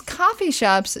most coffee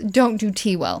shops don't do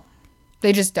tea well.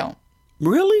 They just don't.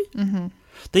 Really? Mm-hmm.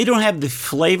 They don't have the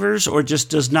flavors, or just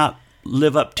does not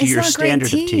live up to your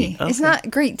standard of tea? Okay. It's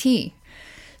not great tea.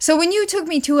 So when you took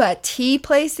me to a tea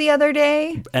place the other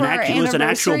day, it was an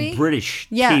actual British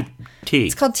tea.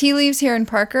 It's called Tea Leaves here in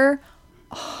Parker.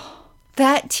 Oh,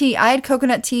 that tea. I had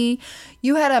coconut tea.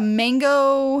 You had a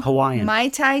mango Hawaiian Mai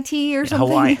Tai tea or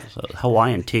something.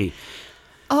 Hawaiian tea.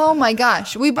 Oh my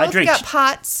gosh. We both got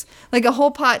pots, like a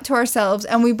whole pot to ourselves,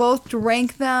 and we both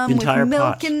drank them with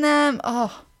milk in them.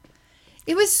 Oh,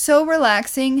 it was so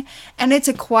relaxing, and it's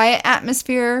a quiet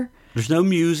atmosphere. There's no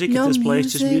music at this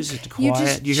place, just music,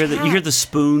 quiet. You hear the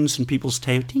spoons and people's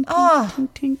tape. Tink, oh, tink,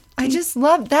 tink, tink. I just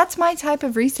love, that's my type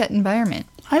of reset environment.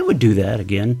 I would do that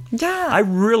again. Yeah. I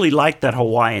really like that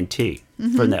Hawaiian tea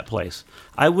from that place.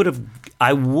 I would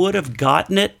have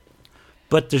gotten it,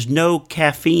 but there's no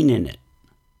caffeine in it.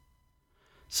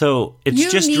 So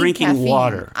it's just drinking caffeine.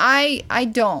 water.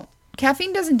 I don't.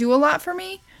 Caffeine doesn't do a lot for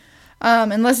me,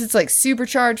 unless it's like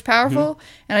supercharged, powerful,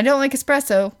 and I don't like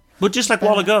espresso. But just like a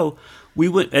while ago, we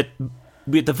went at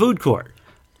the food court.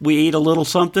 We ate a little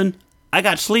something. I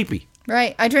got sleepy.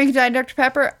 Right. I drank a Diet Dr.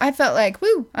 Pepper. I felt like,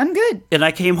 woo, I'm good. And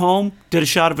I came home, did a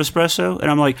shot of espresso,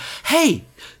 and I'm like, hey,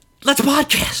 let's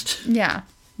podcast. Yeah.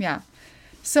 Yeah.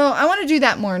 So I want to do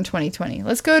that more in 2020.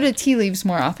 Let's go to tea leaves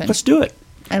more often. Let's do it.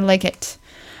 I like it.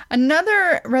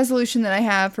 Another resolution that I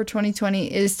have for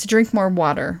 2020 is to drink more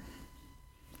water.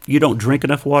 You don't drink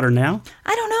enough water now?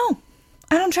 I don't know.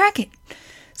 I don't track it.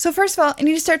 So first of all, I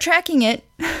need to start tracking it.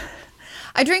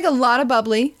 I drink a lot of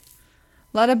bubbly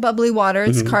water.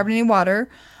 It's carbonated water.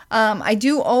 I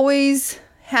do always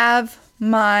have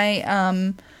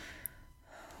my,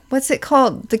 what's it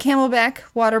called? The Camelback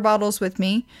water bottles with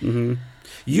me. Mm-hmm.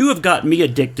 You have got me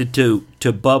addicted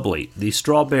to bubbly. The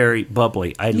strawberry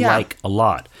bubbly I like a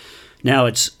lot. Now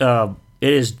it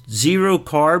is 0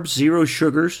 carbs, 0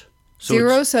 sugars. So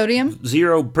 0 sodium.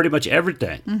 0 pretty much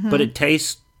everything. But it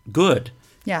tastes good.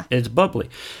 Yeah. It's bubbly.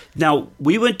 Now,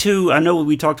 we went to, I know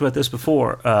we talked about this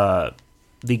before,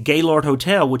 the Gaylord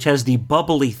Hotel, which has the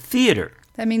Bubbly Theater.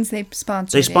 That means they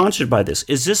sponsored They sponsored by this.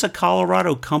 Is this a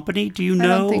Colorado company, do you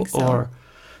know? I don't think so. Or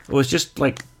it was just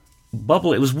like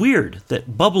bubbly. It was weird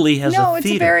that Bubbly has a theater. No, it's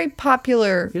a very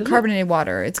popular carbonated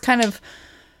water. It's kind of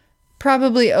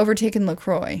probably overtaken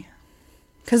LaCroix.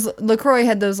 Because LaCroix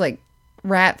had those like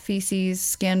rat feces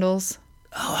scandals.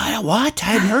 Oh, what? I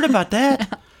hadn't heard about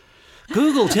that.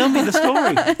 Google, tell me the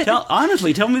story.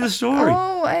 Honestly, tell me the story.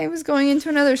 Oh, I was going into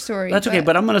another story. That's okay,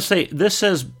 but I'm going to say, this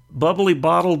says bubbly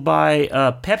bottled by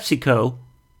PepsiCo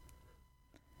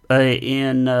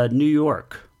in New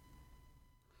York.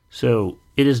 So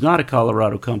it is not a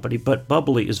Colorado company, but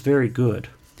bubbly is very good.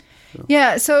 So.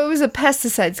 Yeah, so it was a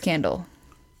pesticide scandal.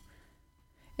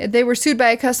 They were sued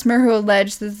by a customer who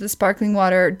alleged that the sparkling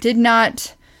water did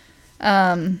not,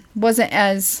 wasn't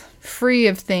as free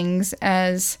of things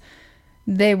as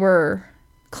they were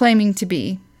claiming to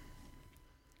be.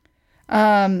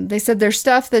 They said there's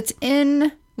stuff that's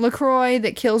in LaCroix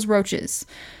that kills roaches.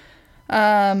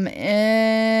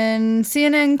 And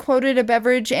CNN quoted a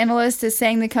beverage analyst as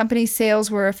saying the company's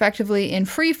sales were effectively in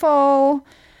free fall.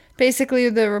 Basically,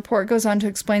 the report goes on to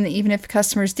explain that even if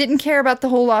customers didn't care about the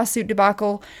whole lawsuit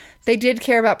debacle, they did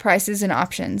care about prices and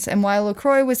options. And while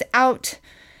LaCroix was out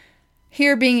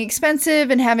here being expensive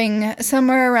and having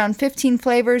somewhere around 15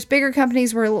 flavors, bigger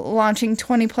companies were launching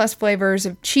 20 plus flavors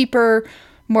of cheaper,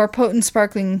 more potent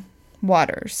sparkling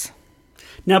waters.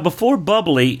 Now, before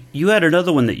bubbly, you had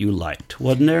another one that you liked,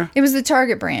 wasn't there? It was the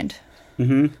Target brand.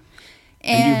 Mm-hmm.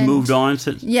 And you've moved on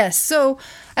since? Yes. So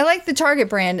I liked the Target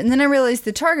brand, and then I realized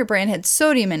the Target brand had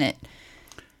sodium in it.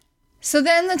 So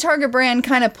then the Target brand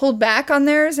kind of pulled back on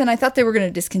theirs, and I thought they were going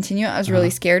to discontinue it. I was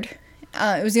really scared.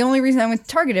 It was the only reason I went to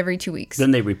Target every 2 weeks. Then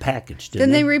they repackaged, didn't they?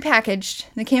 Then they repackaged.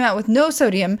 They came out with no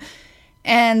sodium,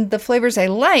 and the flavors I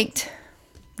liked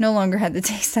no longer had the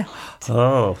taste I liked.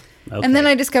 Oh, okay. And then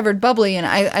I discovered bubbly, and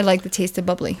I like the taste of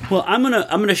bubbly. Well, I'm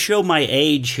gonna show my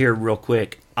age here real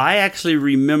quick. I actually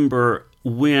remember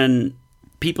when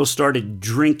people started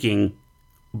drinking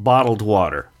bottled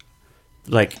water.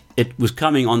 Like, it was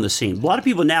coming on the scene. A lot of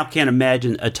people now can't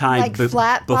imagine a time like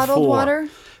flat bottled water?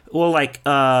 Well, like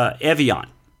Evian.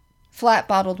 Flat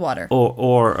bottled water.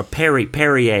 Or a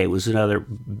Perrier was another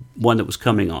one that was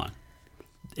coming on.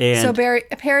 And so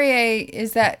Perrier,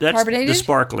 is that carbonated? That's the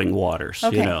sparkling waters,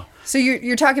 okay. You know. So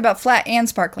you're talking about flat and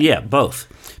sparkling? Yeah, both.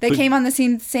 They came on the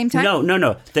scene at the same time?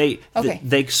 No.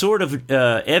 They sort of,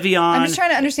 Evian... I'm just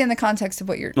trying to understand the context of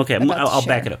what you're Okay, I'll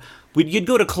back it up. You'd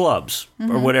go to clubs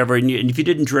or whatever, and if you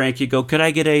didn't drink, you'd go, could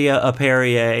I get a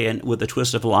Perrier and with a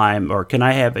twist of lime, or can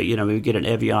I have maybe get an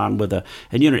Evian with a...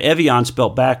 And Evian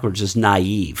spelled backwards is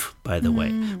naive, by the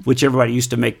way, which everybody used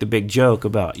to make the big joke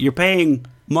about. You're paying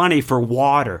money for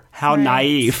water. How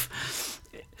naive.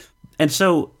 And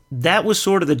so that was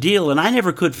sort of the deal, and I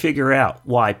never could figure out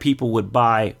why people would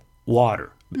buy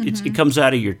water. It comes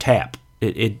out of your tap.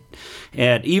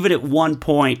 And even at one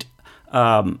point,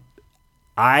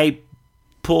 I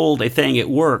pulled a thing at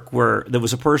work where there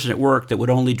was a person at work that would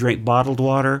only drink bottled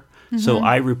water. So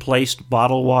I replaced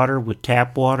bottled water with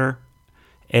tap water,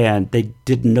 and they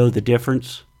didn't know the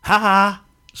difference. Ha ha!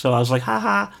 So I was like, ha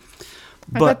ha!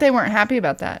 I thought they weren't happy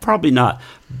about that. Probably not.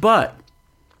 But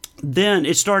then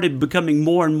it started becoming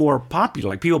more and more popular,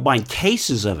 like people buying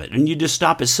cases of it. And you just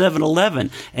stop at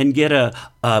 7-Eleven and get a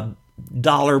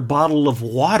 $1 bottle of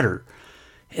water.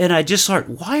 And I just thought,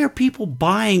 why are people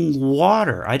buying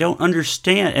water? I don't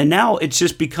understand. And now it's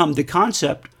just become the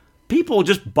concept. People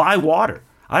just buy water.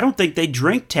 I don't think they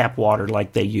drink tap water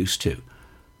like they used to.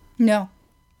 No,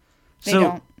 they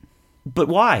don't. But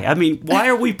why? I mean, why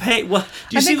are we paying? Well,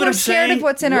 do you see what I'm saying? I think we're scared of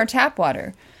what's in our tap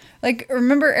water. Like,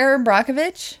 remember Aaron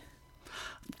Brockovich?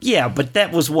 Yeah, but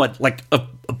that was like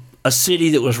a city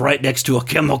that was right next to a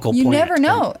chemical plant. You never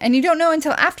know, and you don't know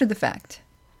until after the fact.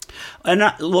 And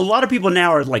a lot of people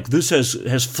now are like, this has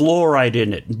fluoride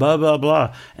in it, blah, blah,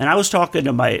 blah. And I was talking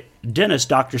to my dentist,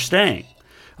 Dr. Stang,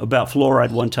 about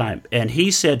fluoride one time. And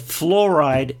he said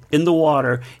fluoride in the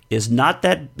water it's not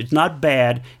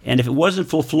bad. And if it wasn't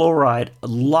for fluoride, a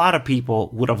lot of people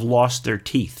would have lost their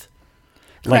teeth.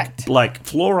 Correct. Like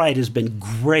fluoride has been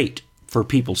great for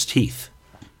people's teeth.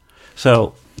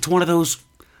 So it's one of those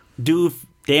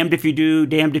damned if you do,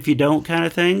 damned if you don't kind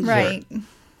of things. Right.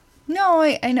 No,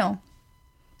 I know.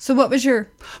 So what was your...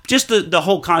 Just the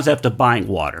whole concept of buying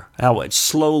water. How it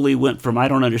slowly went from, I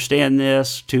don't understand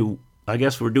this, to, I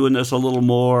guess we're doing this a little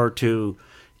more, to,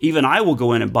 even I will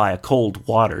go in and buy a cold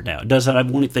water now. It doesn't, I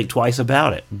won't think twice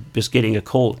about it. Just getting a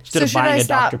cold, instead of buying a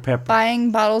Dr. Pepper.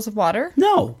 Buying bottles of water?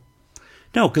 No,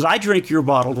 because I drink your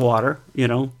bottled water,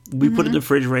 We put it in the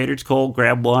refrigerator, it's cold,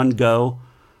 grab one, go.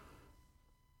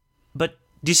 But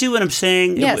do you see what I'm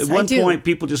saying? Yes, At one point,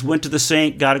 people just went to the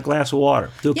sink, got a glass of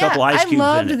water, threw a couple ice cubes in it.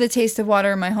 I loved the taste of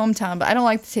water in my hometown, but I don't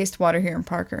like the taste of water here in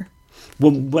Parker.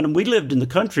 When we lived in the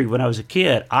country when I was a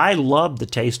kid, I loved the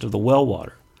taste of the well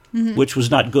water, which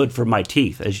was not good for my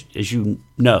teeth, as you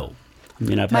know. I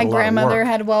mean, I've had a lot of work. My grandmother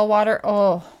had well water.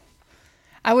 Oh,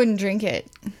 I wouldn't drink it.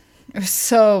 It was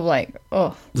so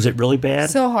Was it really bad?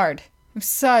 So hard. It was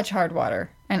such hard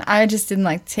water, and I just didn't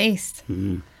like the taste.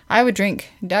 I would drink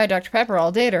Diet Dr. Pepper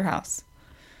all day at her house.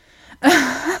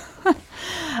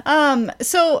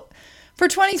 So for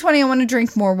 2020, I want to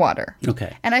drink more water.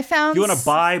 Okay. And I found... You want to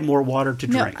buy more water to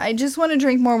drink? No, I just want to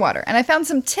drink more water. And I found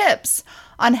some tips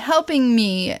on helping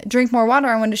me drink more water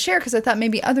I wanted to share because I thought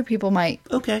maybe other people might.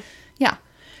 Okay. Yeah.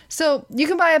 So you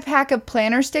can buy a pack of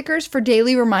planner stickers for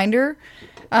daily reminder.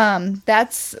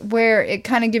 That's where it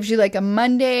kind of gives you like a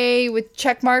Monday with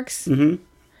check marks. Mm-hmm.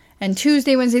 And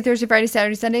Tuesday, Wednesday, Thursday, Friday,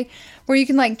 Saturday, Sunday, where you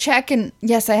can like check and,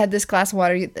 yes, I had this glass of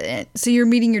water. So you're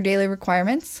meeting your daily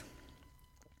requirements.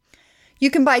 You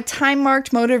can buy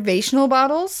time-marked motivational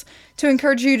bottles to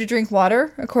encourage you to drink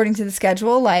water according to the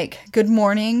schedule, like good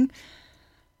morning,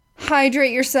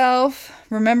 hydrate yourself,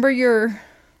 remember your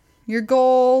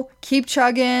goal, keep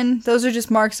chugging. Those are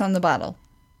just marks on the bottle.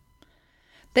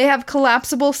 They have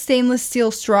collapsible stainless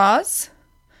steel straws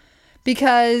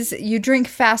because you drink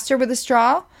faster with a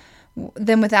straw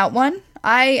than without one.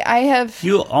 I have...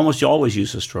 You always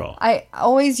use a straw. I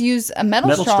always use a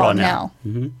metal straw now.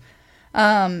 Mm-hmm.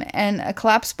 And a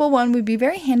collapsible one would be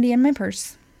very handy in my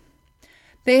purse.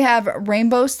 They have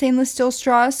rainbow stainless steel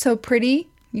straws, so pretty.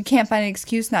 You can't find an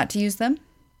excuse not to use them.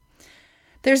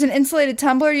 There's an insulated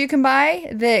tumbler you can buy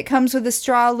that comes with a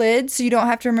straw lid, so you don't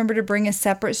have to remember to bring a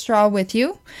separate straw with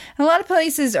you. And a lot of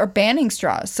places are banning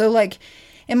straws. So, like,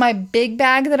 in my big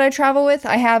bag that I travel with,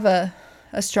 I have a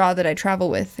straw that I travel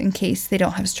with in case they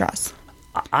don't have straws.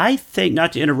 I think,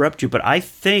 not to interrupt you, but I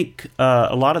think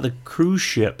a lot of the cruise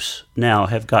ships now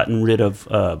have gotten rid of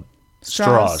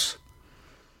straws.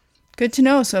 Good to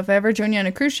know. So if I ever join you on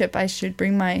a cruise ship, I should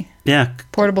bring my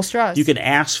portable straws. You can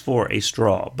ask for a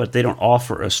straw, but they don't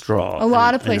offer a straw. A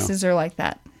lot of places are like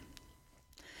that.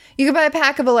 You can buy a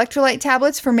pack of electrolyte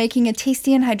tablets for making a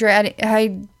tasty and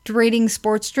hydrating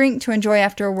sports drink to enjoy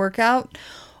after a workout.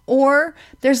 Or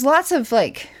there's lots of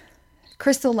like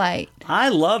Crystal Light. I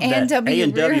love that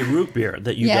A&W root beer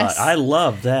that you got. I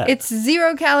love that. It's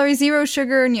 0 calories, 0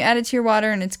 sugar, and you add it to your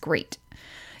water, and it's great.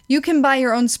 You can buy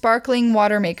your own sparkling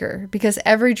water maker because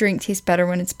every drink tastes better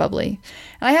when it's bubbly.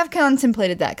 And I have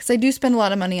contemplated that because I do spend a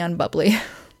lot of money on bubbly.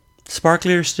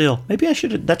 Sparkly or still? Maybe I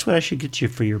should. That's what I should get you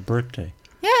for your birthday.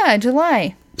 Yeah,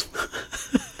 July.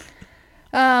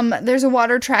 There's a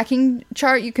water tracking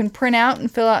chart you can print out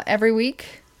and fill out every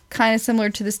week. Kind of similar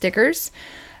to the stickers.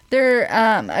 They're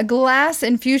a glass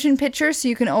infusion pitcher, so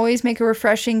you can always make a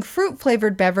refreshing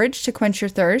fruit-flavored beverage to quench your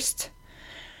thirst.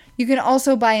 You can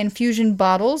also buy infusion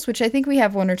bottles, which I think we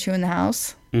have 1 or 2 in the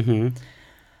house. Mm-hmm.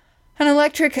 An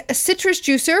electric citrus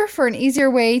juicer for an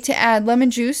easier way to add lemon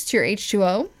juice to your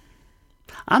H2O.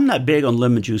 I'm not big on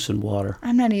lemon juice and water.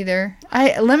 I'm not either.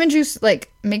 Lemon juice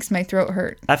makes my throat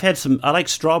hurt. I've had I like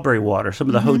strawberry water. Some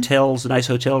of the hotels, the nice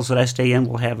hotels that I stay in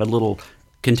will have a little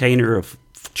container of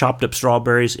chopped up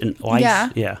strawberries and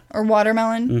ice. Yeah. Or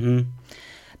watermelon. Mm-hmm.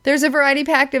 There's a variety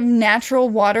pack of natural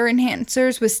water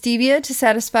enhancers with stevia to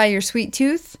satisfy your sweet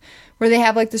tooth, where they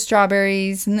have like the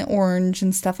strawberries and the orange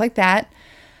and stuff like that.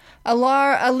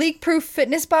 A leak-proof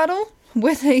fitness bottle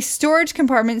with a storage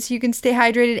compartment so you can stay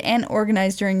hydrated and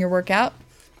organized during your workout.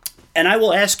 And I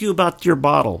will ask you about your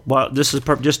bottle. Well, this is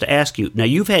just to ask you. Now,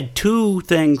 you've had 2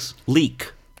 things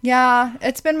leak. Yeah,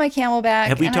 it's been my Camelback.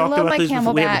 Have we talked about this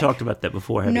before? We haven't talked about that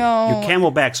before, have we? No. Your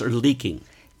Camelbacks are leaking.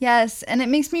 Yes, and it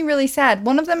makes me really sad.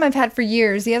 One of them I've had for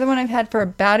years. The other one I've had for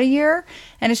about a year,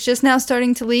 and it's just now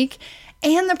starting to leak.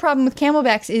 And the problem with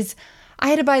Camelbacks is I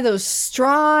had to buy those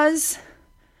straws,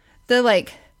 the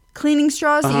cleaning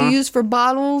straws that you use for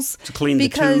bottles to clean the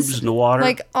tubes and the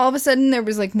water. All of a sudden there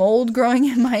was mold growing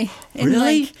in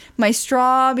my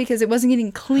straw because it wasn't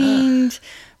getting cleaned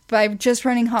by just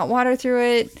running hot water through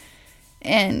it.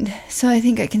 And so I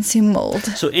think I consume mold.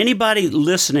 So anybody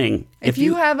listening, if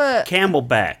you have a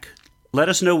Camelback, let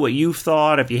us know what you've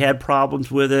thought, if you had problems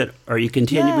with it. Are you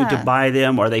continuing to buy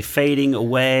them? Are they fading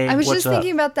away? I was just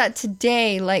thinking about that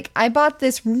today. I bought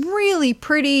this really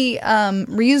pretty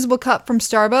reusable cup from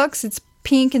Starbucks. It's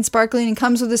pink and sparkling and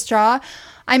comes with a straw.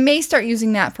 I may start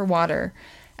using that for water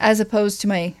as opposed to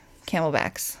my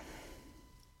Camelbacks.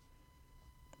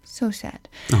 So sad.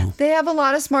 Oh. They have a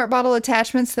lot of smart bottle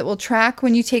attachments that will track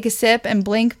when you take a sip and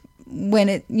blink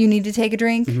when you need to take a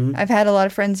drink. Mm-hmm. I've had a lot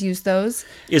of friends use those.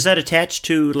 Is that attached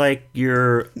to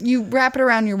your... You wrap it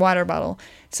around your water bottle.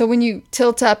 So when you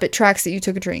tilt up, it tracks that you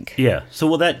took a drink. Yeah. So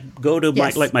will that go to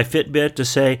my Fitbit to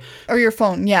say... Or your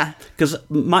phone, yeah. Because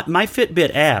my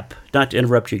Fitbit app, not to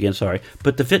interrupt you again, sorry,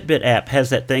 but the Fitbit app has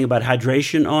that thing about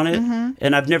hydration on it. Mm-hmm.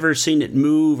 And I've never seen it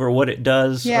move or what it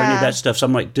does or any of that stuff. So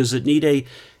I'm like, does it need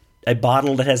a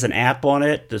bottle that has an app on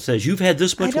it that says, you've had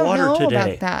this much water today? I don't know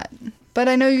about that. But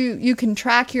I know you can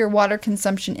track your water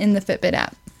consumption in the Fitbit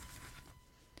app.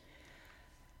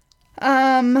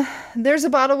 There's a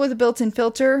bottle with a built-in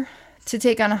filter to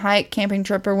take on a hike, camping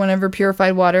trip, or whenever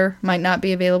purified water might not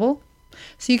be available.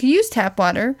 So you can use tap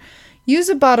water. Use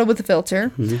a bottle with a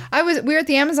filter. Mm-hmm. We were at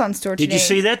the Amazon store today. Did you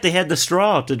see that? They had the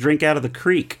straw to drink out of the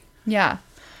creek. Yeah.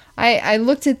 I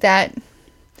looked at that.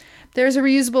 There's a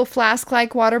reusable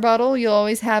flask-like water bottle you'll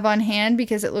always have on hand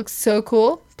because it looks so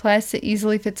cool. Plus, it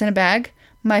easily fits in a bag.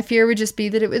 My fear would just be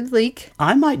that it would leak.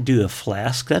 I might do a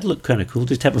flask. That'd look kind of cool.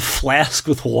 Just have a flask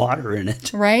with water in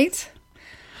it. Right?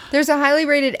 There's a highly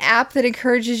rated app that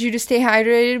encourages you to stay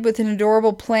hydrated with an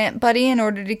adorable plant buddy. In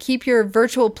order to keep your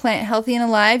virtual plant healthy and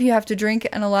alive, you have to drink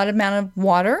an allotted amount of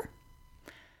water.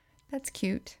 That's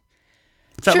cute.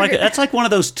 That's like one of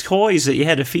those toys that you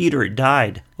had to feed or it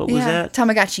died. What was that?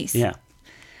 Tamagotchis. Yeah.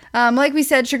 Like we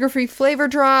said, sugar-free flavor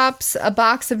drops, a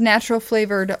box of natural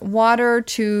flavored water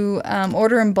to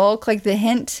order in bulk, like the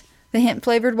hint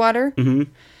flavored water.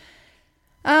 Mm-hmm.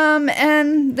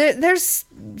 And there's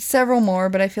several more,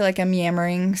 but I feel like I'm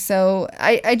yammering. So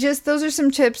those are some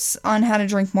tips on how to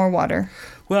drink more water.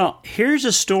 Well, here's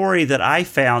a story that I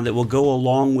found that will go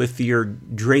along with your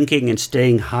drinking and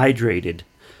staying hydrated.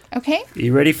 Okay.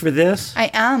 You ready for this?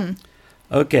 I am.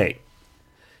 Okay.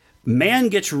 Man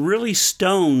gets really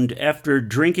stoned after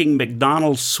drinking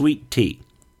McDonald's sweet tea.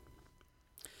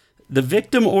 The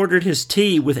victim ordered his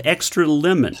tea with extra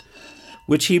lemon,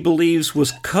 which he believes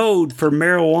was code for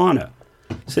marijuana,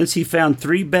 since he found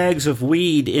 3 bags of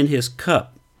weed in his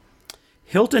cup.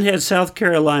 Hilton Head, South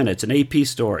Carolina. It's an AP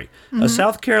story. Mm-hmm. A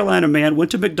South Carolina man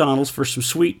went to McDonald's for some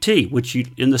sweet tea, which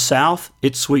in the South,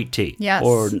 it's sweet tea. Yes.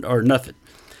 Or nothing.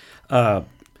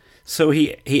 So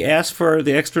he asked for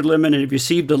the extra lemon and he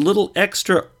received a little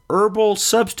extra herbal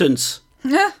substance.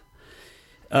 The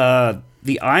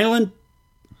Island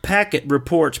Packet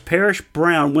reports Parrish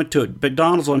Brown went to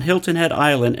McDonald's on Hilton Head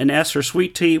Island and asked for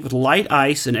sweet tea with light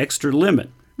ice and extra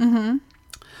lemon.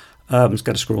 Mm-hmm. It's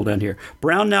got to scroll down here.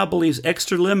 Brown now believes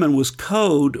extra lemon was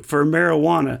code for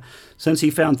marijuana since he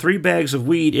found 3 bags of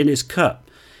weed in his cup.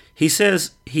 He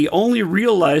says he only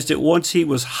realized it once he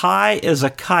was high as a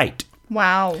kite.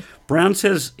 Wow. Brown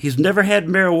says he's never had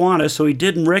marijuana, so he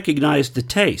didn't recognize the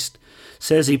taste.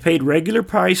 Says he paid regular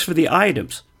price for the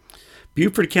items.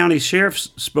 Beaufort County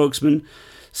Sheriff's spokesman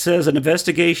says an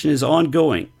investigation is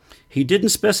ongoing. He didn't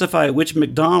specify which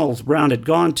McDonald's Brown had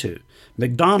gone to.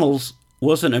 McDonald's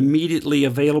wasn't immediately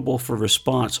available for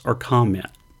response or comment.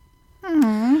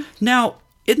 Mm-hmm. Now,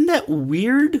 isn't that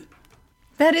weird?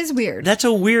 That is weird. That's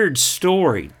a weird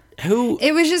story.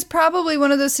 It was just probably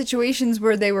one of those situations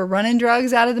where they were running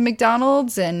drugs out of the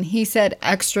McDonald's and he said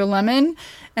extra lemon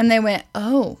and they went,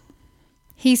 oh,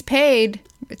 he's paid.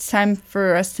 It's time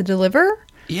for us to deliver.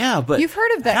 Yeah, but you've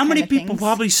heard of that. How many people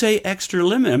probably say extra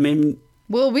lemon? I mean,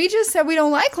 well, we just said we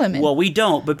don't like lemon. Well, we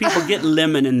don't, but people get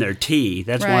lemon in their tea.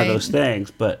 That's one of those things.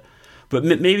 But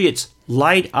maybe it's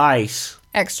light ice,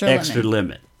 extra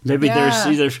lemon. Maybe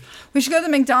there's. We should go to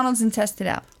the McDonald's and test it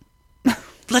out.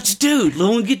 Let's do it.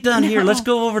 When we get done here, let's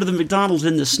go over to the McDonald's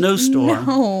in the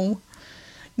snowstorm.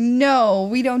 No,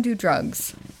 we don't do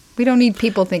drugs. We don't need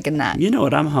people thinking that. You know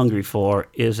what I'm hungry for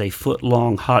is a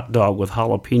foot-long hot dog with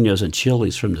jalapenos and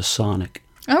chilies from the Sonic.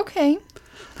 Okay.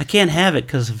 I can't have it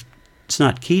because it's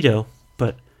not keto,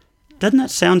 but doesn't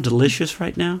that sound delicious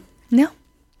right now?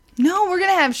 No, we're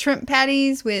going to have shrimp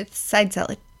patties with side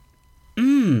salad.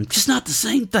 Just not the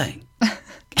same thing. I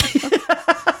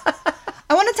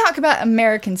want to talk about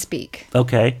American speak.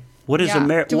 Okay. What is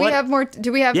American? Do we have more?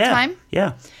 Do we have time?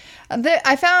 Yeah.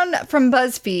 I found from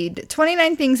BuzzFeed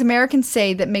 29 things Americans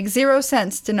say that make zero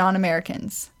sense to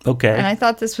non-Americans. Okay. And I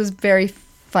thought this was very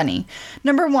funny.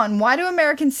 Number 1, why do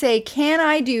Americans say can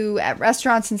I do at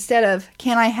restaurants instead of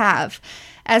can I have?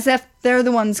 As if they're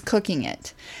the ones cooking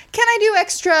it. Can I do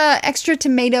extra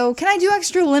tomato? Can I do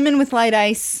extra lemon with light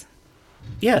ice?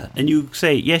 Yeah, and you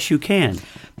say, yes, you can.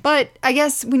 But I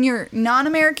guess when you're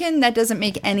non-American, that doesn't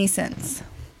make any sense.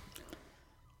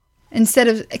 Instead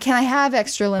of, can I have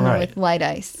extra lemon with light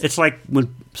ice? It's like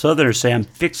when Southerners say, I'm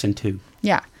fixing to.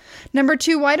 Yeah. Number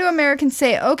 2, why do Americans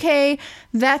say, okay,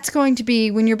 that's going to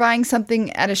be when you're buying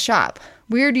something at a shop?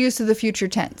 Weird use of the future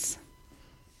tense.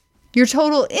 Your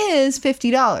total is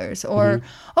 $50. Or,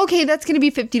 okay, that's going to be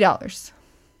 $50.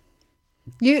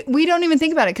 We don't even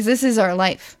think about it because this is our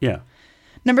life. Yeah.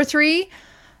 Number 3,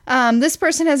 this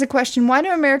person has a question. Why do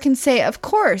Americans say, of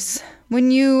course, when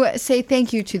you say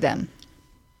thank you to them?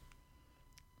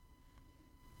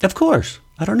 Of course.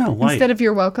 I don't know. Why? Instead of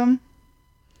you're welcome?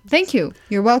 Thank you.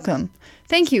 You're welcome.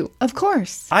 Thank you. Of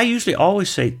course. I usually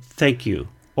always say thank you.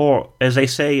 Or as they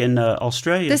say in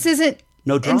Australia. This isn't.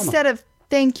 No drama. Instead of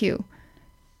thank you.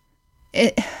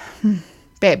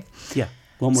 Babe. Yeah.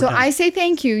 One more so time. I say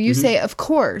thank you. You say of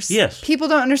course. Yes. People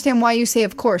don't understand why you say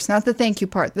of course, not the thank you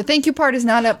part. The thank you part is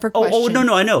not up for question. Oh,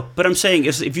 no, I know. But I'm saying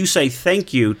if you say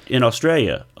thank you in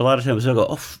Australia, a lot of times they'll go,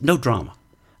 oh, no drama.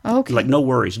 Okay. Like no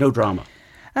worries, no drama.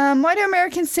 Why do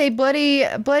Americans say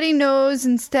bloody nose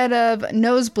instead of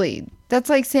nosebleed? That's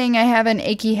like saying I have an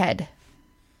achy head.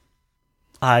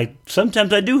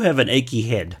 Sometimes I do have an achy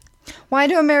head. Why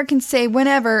do Americans say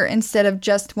whenever instead of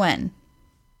just when?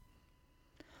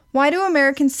 Why do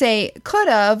Americans say could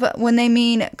have when they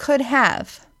mean could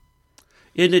have?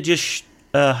 Isn't it just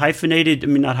hyphenated? I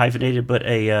mean, not hyphenated, but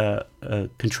a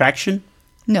contraction?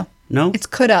 No. No? It's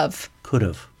could have. Could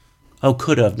have. Oh,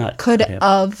 could have, not could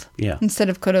have. Yeah. Instead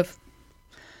of could have.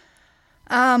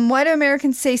 Why do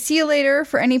Americans say see you later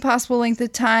for any possible length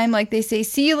of time? Like they say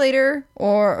see you later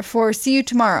or for see you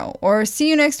tomorrow or see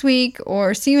you next week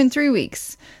or see you in 3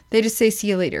 weeks. They just say see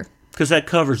you later. Because that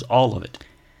covers all of it.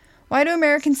 Why do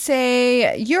Americans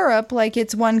say Europe like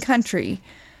it's one country?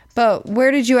 But where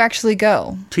did you actually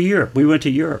go? To Europe. We went to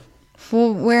Europe.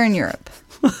 Well, where in Europe?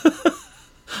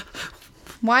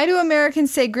 Why do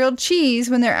Americans say grilled cheese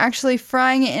when they're actually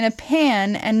frying it in a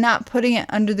pan and not putting it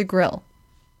under the grill?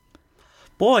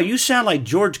 Boy, you sound like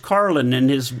George Carlin and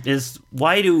his there's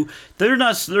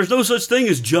no such thing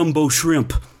as jumbo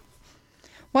shrimp.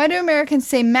 Why do Americans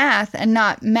say math and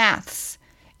not maths?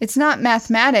 It's not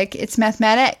mathematic, it's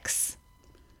mathematics.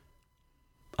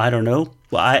 I don't know.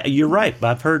 Well, you're right.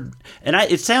 I've heard, and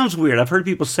it sounds weird. I've heard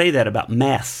people say that about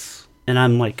maths, and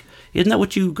I'm like, isn't that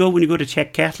what you go when you go to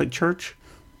Czech Catholic Church?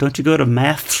 Don't you go to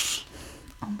maths?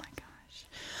 Oh my gosh.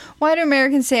 Why do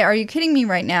Americans say, are you kidding me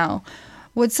right now?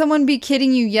 Would someone be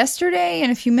kidding you yesterday, in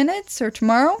a few minutes, or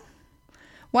tomorrow?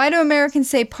 Why do Americans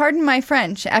say, pardon my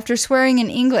French, after swearing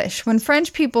in English? When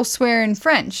French people swear in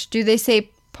French, do they say,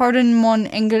 pardon mon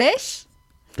English?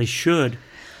 They should.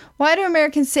 Why do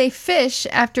Americans say fish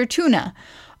after tuna?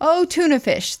 Oh, tuna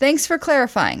fish. Thanks for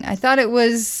clarifying. I thought it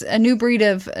was a new breed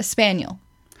of spaniel.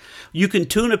 You can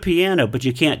tune a piano, but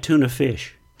you can't tune a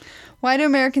fish. Why do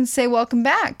Americans say welcome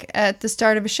back at the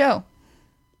start of a show?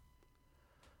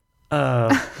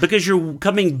 Because you're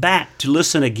coming back to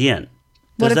listen again.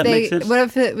 Does that make sense? What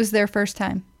if it was their first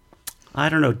time? I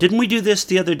don't know. Didn't we do this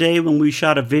the other day when we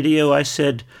shot a video? I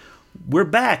said, we're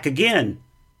back again.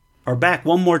 Or back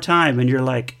one more time. And you're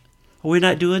like, are we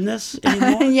not doing this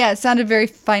anymore? Yeah, it sounded very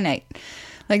finite.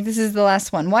 Like this is the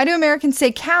last one. Why do Americans say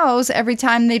cows every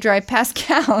time they drive past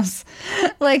cows?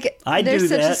 Like they're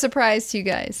such a surprise to you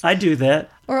guys. I do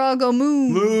that. Or I'll go moo.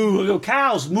 Moo. I'll go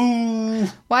cows. Moo.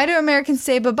 Why do Americans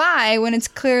say bye-bye when it's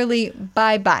clearly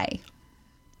bye-bye?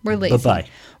 We're lazy. Bye-bye.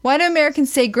 Why do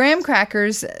Americans say graham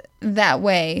crackers that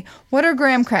way? What are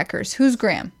graham crackers? Who's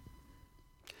Graham?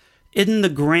 Isn't the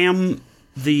graham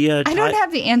the... I don't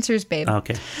have the answers, babe.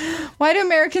 Okay. Why do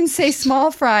Americans say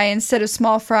small fry instead of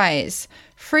small fries?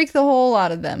 Freak the whole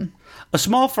lot of them. A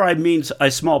small fry means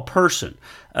a small person.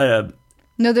 No,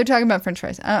 they're talking about French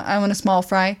fries. I want a small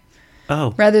fry.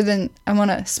 Oh. Rather than, I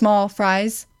want a small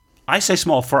fries. I say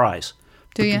small fries.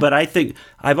 Do you? But I think,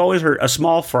 I've always heard a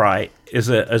small fry is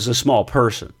a small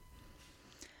person.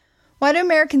 Why do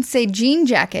Americans say jean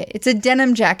jacket? It's a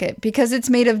denim jacket because it's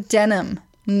made of denim,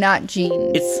 not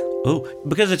jeans.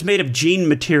 Because it's made of jean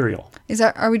material.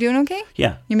 Are we doing okay?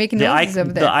 Yeah. You're making noises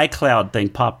over there. The iCloud thing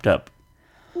popped up.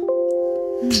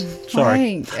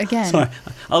 Sorry. Why? Again. Sorry.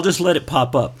 I'll just let it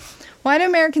pop up. Why do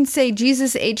Americans say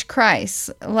Jesus H. Christ?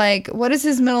 Like, what is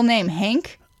his middle name?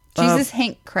 Hank? Jesus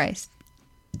Hank Christ.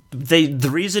 The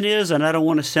reason is, and I don't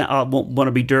want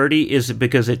to be dirty, is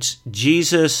because it's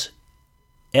Jesus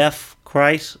F.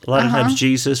 Christ. A lot of times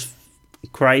Jesus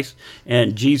Christ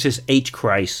and Jesus H.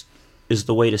 Christ is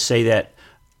the way to say that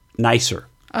nicer.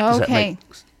 Okay.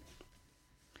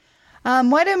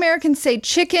 Why do Americans say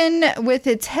chicken with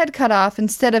its head cut off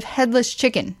instead of headless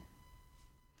chicken?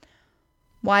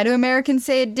 Why do Americans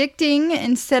say addicting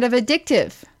instead of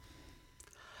addictive?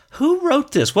 Who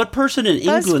wrote this? What person in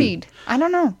England? BuzzFeed. I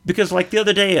don't know. Because like the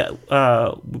other day,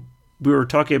 we were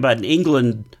talking about in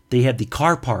England, they have the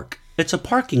car park. It's a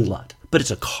parking lot, but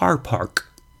it's a car park.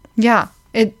 Yeah.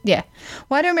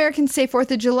 Why do Americans say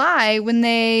 4th of July when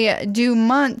they do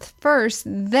month first,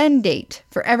 then date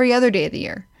for every other day of the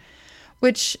year?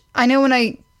 Which I know when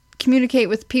I communicate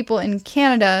with people in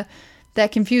Canada,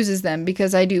 that confuses them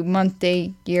because I do month,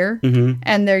 day, year,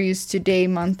 and they're used to day,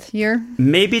 month, year.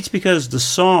 Maybe it's because the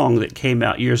song that came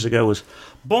out years ago was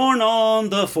Born on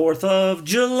the 4th of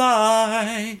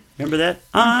July. Remember that?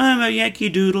 I'm a Yankee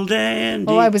Doodle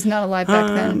Dandy. Oh, I was not alive back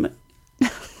then.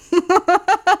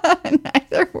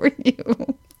 Neither were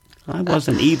you. I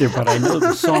wasn't either, but I know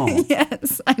the song.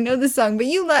 Yes, I know the song, but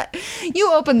you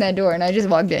opened that door and I just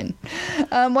walked in.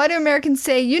 Why do Americans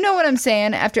say, you know what I'm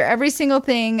saying, after every single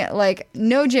thing, like,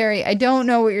 no, Jerry, I don't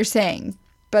know what you're saying.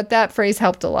 But that phrase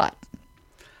helped a lot.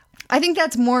 I think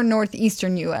that's more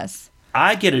northeastern U.S.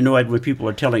 I get annoyed when people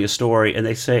are telling a story and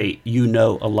they say, you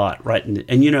know a lot, right? And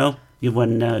when you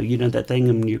know that thing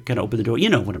and you kind of open the door, you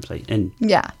know what I'm saying. And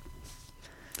yeah.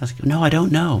 I was like, no, I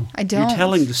don't know. I don't. You're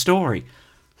telling the story.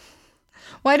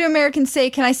 Why do Americans say,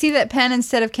 can I see that pen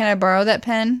instead of can I borrow that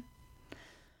pen?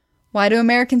 Why do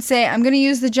Americans say, I'm going to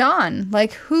use the John?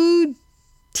 Like, who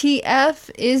TF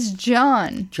is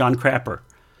John? John Crapper.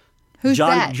 Who's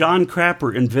that? John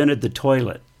Crapper invented the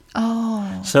toilet.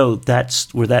 Oh. So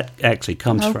that's where that actually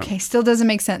comes from. Okay, still doesn't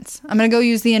make sense. I'm going to go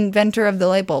use the inventor of the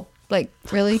light bulb. Like,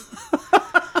 really?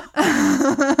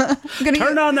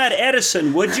 Turn on that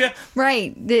Edison, would you?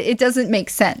 Right. It doesn't make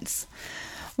sense.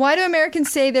 Why do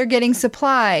Americans say they're getting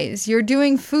supplies? You're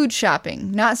doing food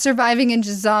shopping, not surviving in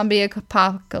zombie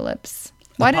apocalypse.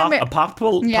 Why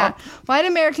do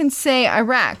Americans say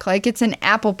Iraq like it's an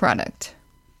Apple product?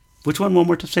 Which one?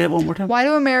 Say it one more time. Why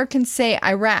do Americans say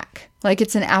Iraq like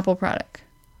it's an Apple product?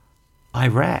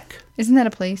 Iraq. Isn't that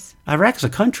a place? Iraq's a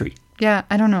country. Yeah,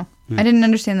 I don't know. I didn't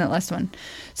understand that last one.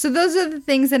 So those are the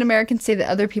things that Americans say that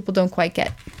other people don't quite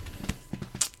get.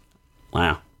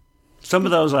 Wow. Some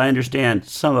of those I understand,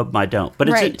 some of them I don't. But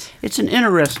it's an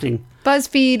interesting...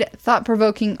 BuzzFeed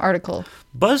thought-provoking article.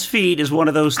 BuzzFeed is one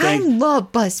of those things... I love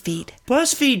BuzzFeed.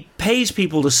 BuzzFeed pays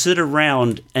people to sit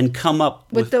around and come up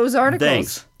with those articles.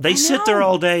 Things. They sit there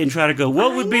all day and try to go,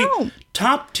 what would be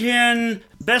top 10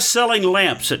 best-selling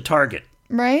lamps at Target?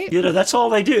 Right. You know, that's all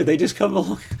they do. They just come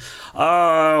along.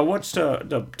 What's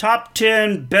the top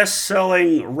 10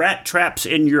 best-selling rat traps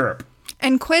in Europe?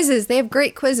 And quizzes. They have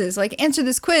great quizzes. Like, answer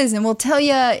this quiz and we'll tell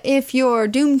you if you're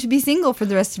doomed to be single for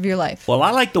the rest of your life. Well, I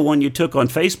like the one you took on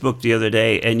Facebook the other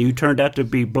day and you turned out to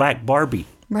be Black Barbie.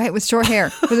 Right, with short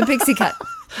hair, with a pixie cut.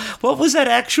 What was that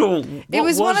actual... It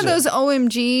was one of those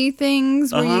OMG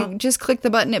things where you just click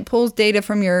the button, it pulls data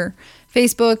from your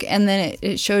Facebook, and then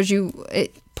it shows you,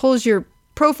 it pulls your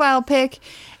profile pic.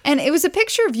 And it was a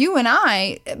picture of you and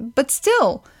I, but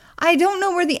still, I don't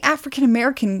know where the African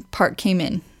American part came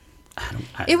in.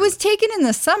 It was taken in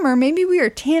the summer. Maybe we are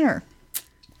tanner.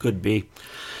 Could be.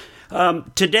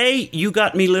 Today, you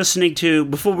got me listening to,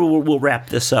 before we'll wrap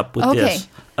this up with this.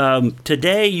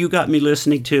 Today, you got me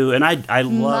listening to, and I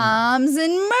love... Moms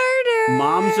and Murder.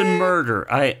 Moms and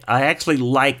Murder. I actually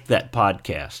like that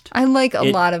podcast. I like a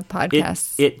lot of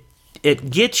podcasts.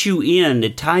 It gets you in.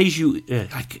 It ties you,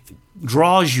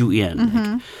 draws you in.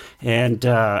 Mm-hmm. And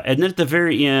then at the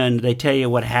very end, they tell you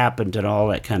what happened and all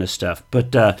that kind of stuff.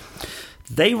 But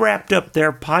they wrapped up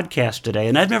their podcast today,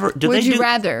 and I've never... Would you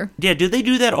rather? Yeah, do they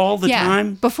do that all the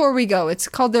time? Before We Go. It's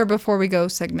called their Before We Go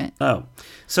segment. Oh.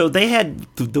 So they had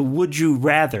the Would You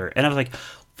Rather, and I was like,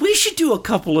 we should do a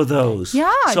couple of those.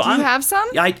 Yeah, so do you have some?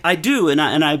 I do, and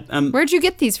I'm... Where'd you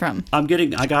get these from? I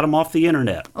got them off the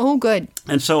internet. Oh, good.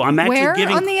 And so I'm actually Where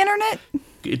on the internet?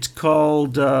 It's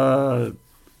called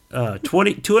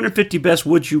 250 Best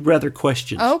Would You Rather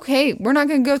Questions. Okay, we're not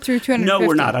going to go through 250. No,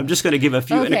 we're not. I'm just going to give a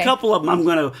few. Okay. And a couple of them I'm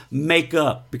going to make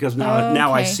up because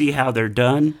now I see how they're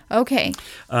done. Okay.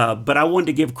 But I wanted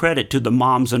to give credit to the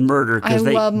Moms and Murder because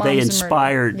they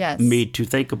inspired me to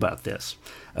think about this.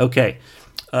 Okay.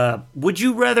 Would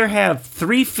you rather have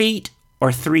 3 feet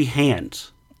or 3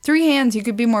 hands? 3 hands. You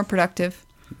could be more productive.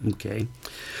 Okay.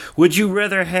 Would you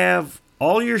rather have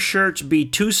all your shirts be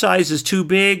 2 sizes too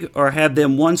big or have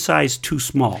them 1 size too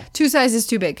small? 2 sizes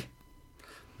too big.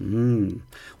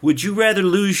 Would you rather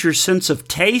lose your sense of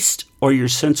taste or your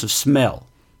sense of smell?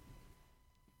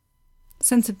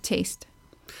 Sense of taste.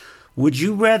 Would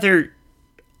you rather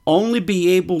only be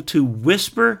able to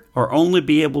whisper or only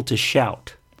be able to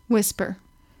shout? Whisper.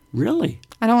 Really?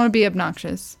 I don't want to be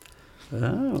obnoxious.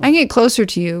 Oh. I can get closer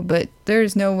to you, but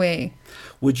there's no way.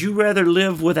 Would you rather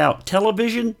live without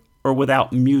television or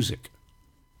without music?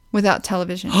 Without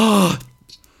television.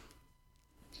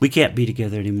 We can't be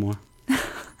together anymore.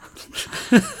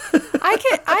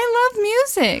 I love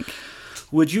music.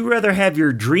 Would you rather have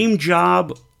your dream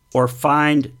job or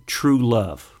find true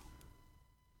love?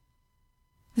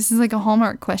 This is like a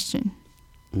Hallmark question.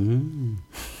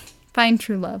 Find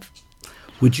true love.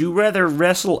 Would you rather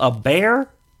wrestle a bear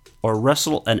or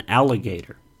wrestle an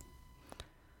alligator?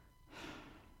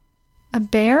 A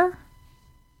bear?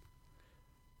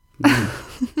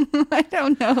 I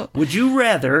don't know. Would you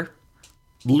rather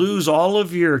lose all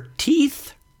of your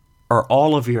teeth or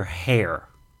all of your hair?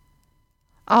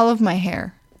 All of my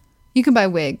hair. You can buy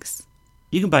wigs.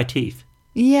 You can buy teeth.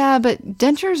 Yeah, but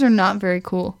dentures are not very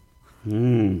cool.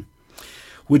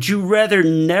 Would you rather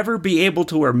never be able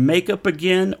to wear makeup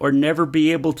again or never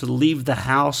be able to leave the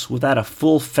house without a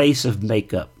full face of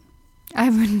makeup? I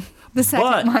would. The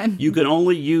second one. You can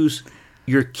only use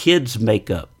your kids'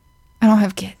 makeup. I don't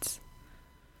have kids.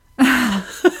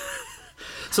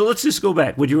 So let's just go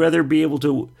back. Would you rather be able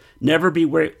to never be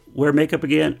wear makeup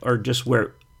again or just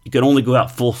you can only go out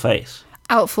full face?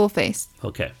 Out full face.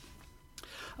 Okay.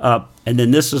 And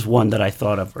then this is one that I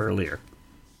thought of earlier.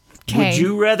 Okay. Would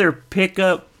you rather pick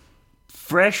up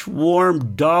fresh,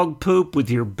 warm dog poop with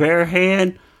your bare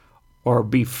hand or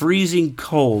be freezing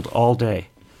cold all day?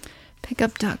 Pick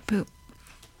up dog poop.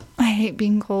 I hate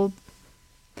being cold.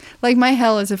 Like, my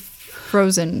hell is a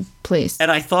frozen place.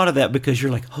 And I thought of that because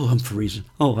you're like, oh, I'm freezing.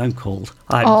 Oh, I'm cold.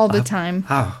 All the time.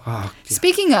 Yeah.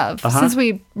 Speaking of, since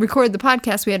we recorded the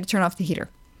podcast, we had to turn off the heater.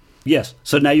 Yes.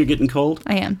 So now you're getting cold?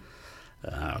 I am.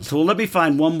 So let me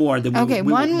find one more. Then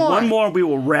one more. One more. We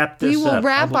will wrap this up. We will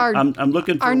wrap I'm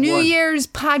looking for our New Year's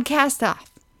podcast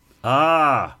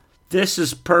off. This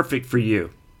is perfect for you.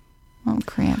 Oh,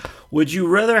 cramp. Would you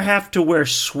rather have to wear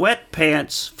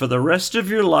sweatpants for the rest of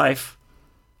your life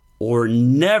or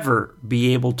never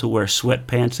be able to wear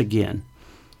sweatpants again?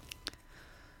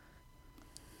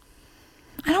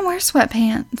 I don't wear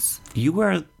sweatpants. You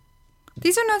wear...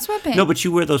 These are not sweatpants. No, but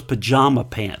you wear those pajama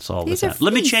pants all the time.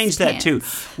 Let me change that too.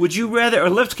 Would you rather,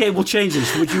 we'll change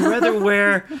this. Would you rather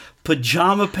wear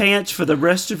pajama pants for the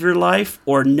rest of your life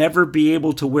or never be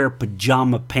able to wear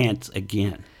pajama pants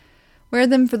again? Wear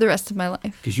them for the rest of my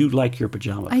life. Because you like your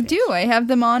pajama pants. I do. I have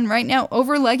them on right now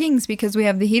over leggings because we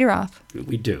have the heater off.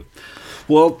 We do.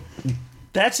 Well,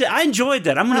 that's it. I enjoyed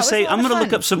that. I'm going to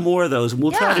look up some more of those and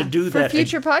we'll try to do that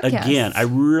future podcasts. Again. I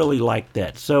really like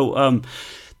that. So,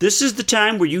 this is the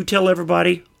time where you tell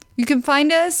everybody. You can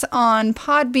find us on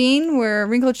Podbean. We're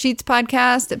Wrinkled Sheets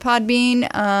Podcast at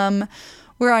Podbean.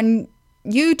 We're on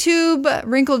YouTube,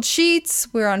 Wrinkled Sheets.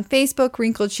 We're on Facebook,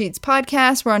 Wrinkled Sheets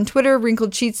Podcast. We're on Twitter,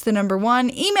 Wrinkled Sheets, the number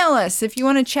 1. Email us if you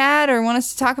want to chat or want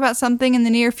us to talk about something in the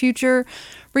near future.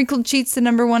 Wrinkled Sheets, the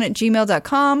number 1 at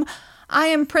gmail.com. I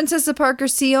am Princess of Parker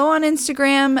CO on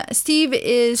Instagram. Steve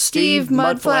is Steve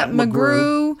Mudflat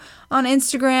McGrew on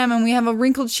Instagram, and we have a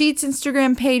Wrinkled Sheets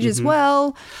Instagram page as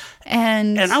well.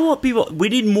 And I want we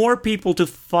need more people to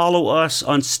follow us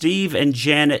on Steve and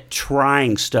Janet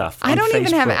Trying Stuff on I don't Facebook.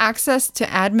 even have access to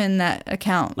admin that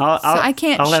account, so I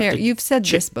can't share. You've said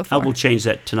this before. I will change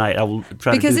that tonight. I will try to do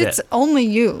that. Because it's only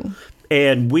you.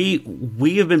 And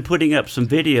we have been putting up some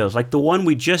videos, like the one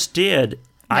we just did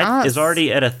is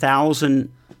already at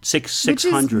 1,600. Which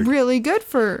is really good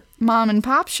for mom and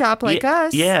pop shop like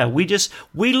us. Yeah,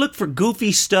 we look for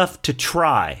goofy stuff to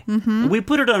try. Mm-hmm. We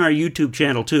put it on our YouTube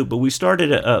channel too, but we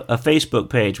started a Facebook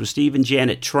page with Steve and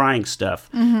Janet Trying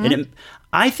Stuff. Mm-hmm. And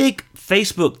I think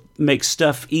Facebook makes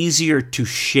stuff easier to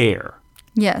share.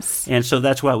 Yes. And so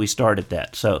that's why we started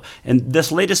that. So, and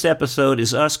this latest episode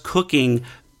is us cooking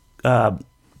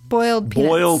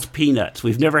boiled peanuts.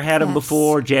 We've never had them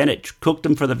before. Janet cooked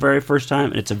them for the very first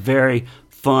time, and it's a very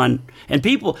fun. And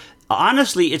people,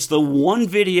 honestly, it's the one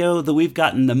video that we've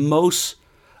gotten the most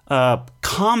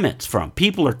comments from.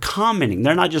 People are commenting.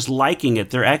 They're not just liking it.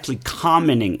 They're actually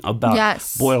commenting about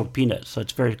boiled peanuts. So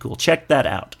it's very cool. Check that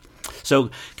out.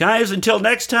 So, guys, until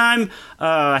next time,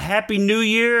 Happy New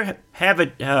Year. Have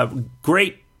a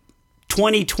great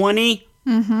 2020.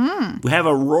 Mm-hmm. We have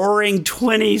a roaring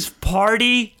 20s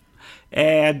party.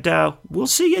 And we'll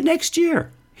see you next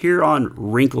year here on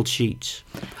Wrinkled Sheets.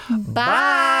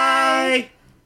 Bye.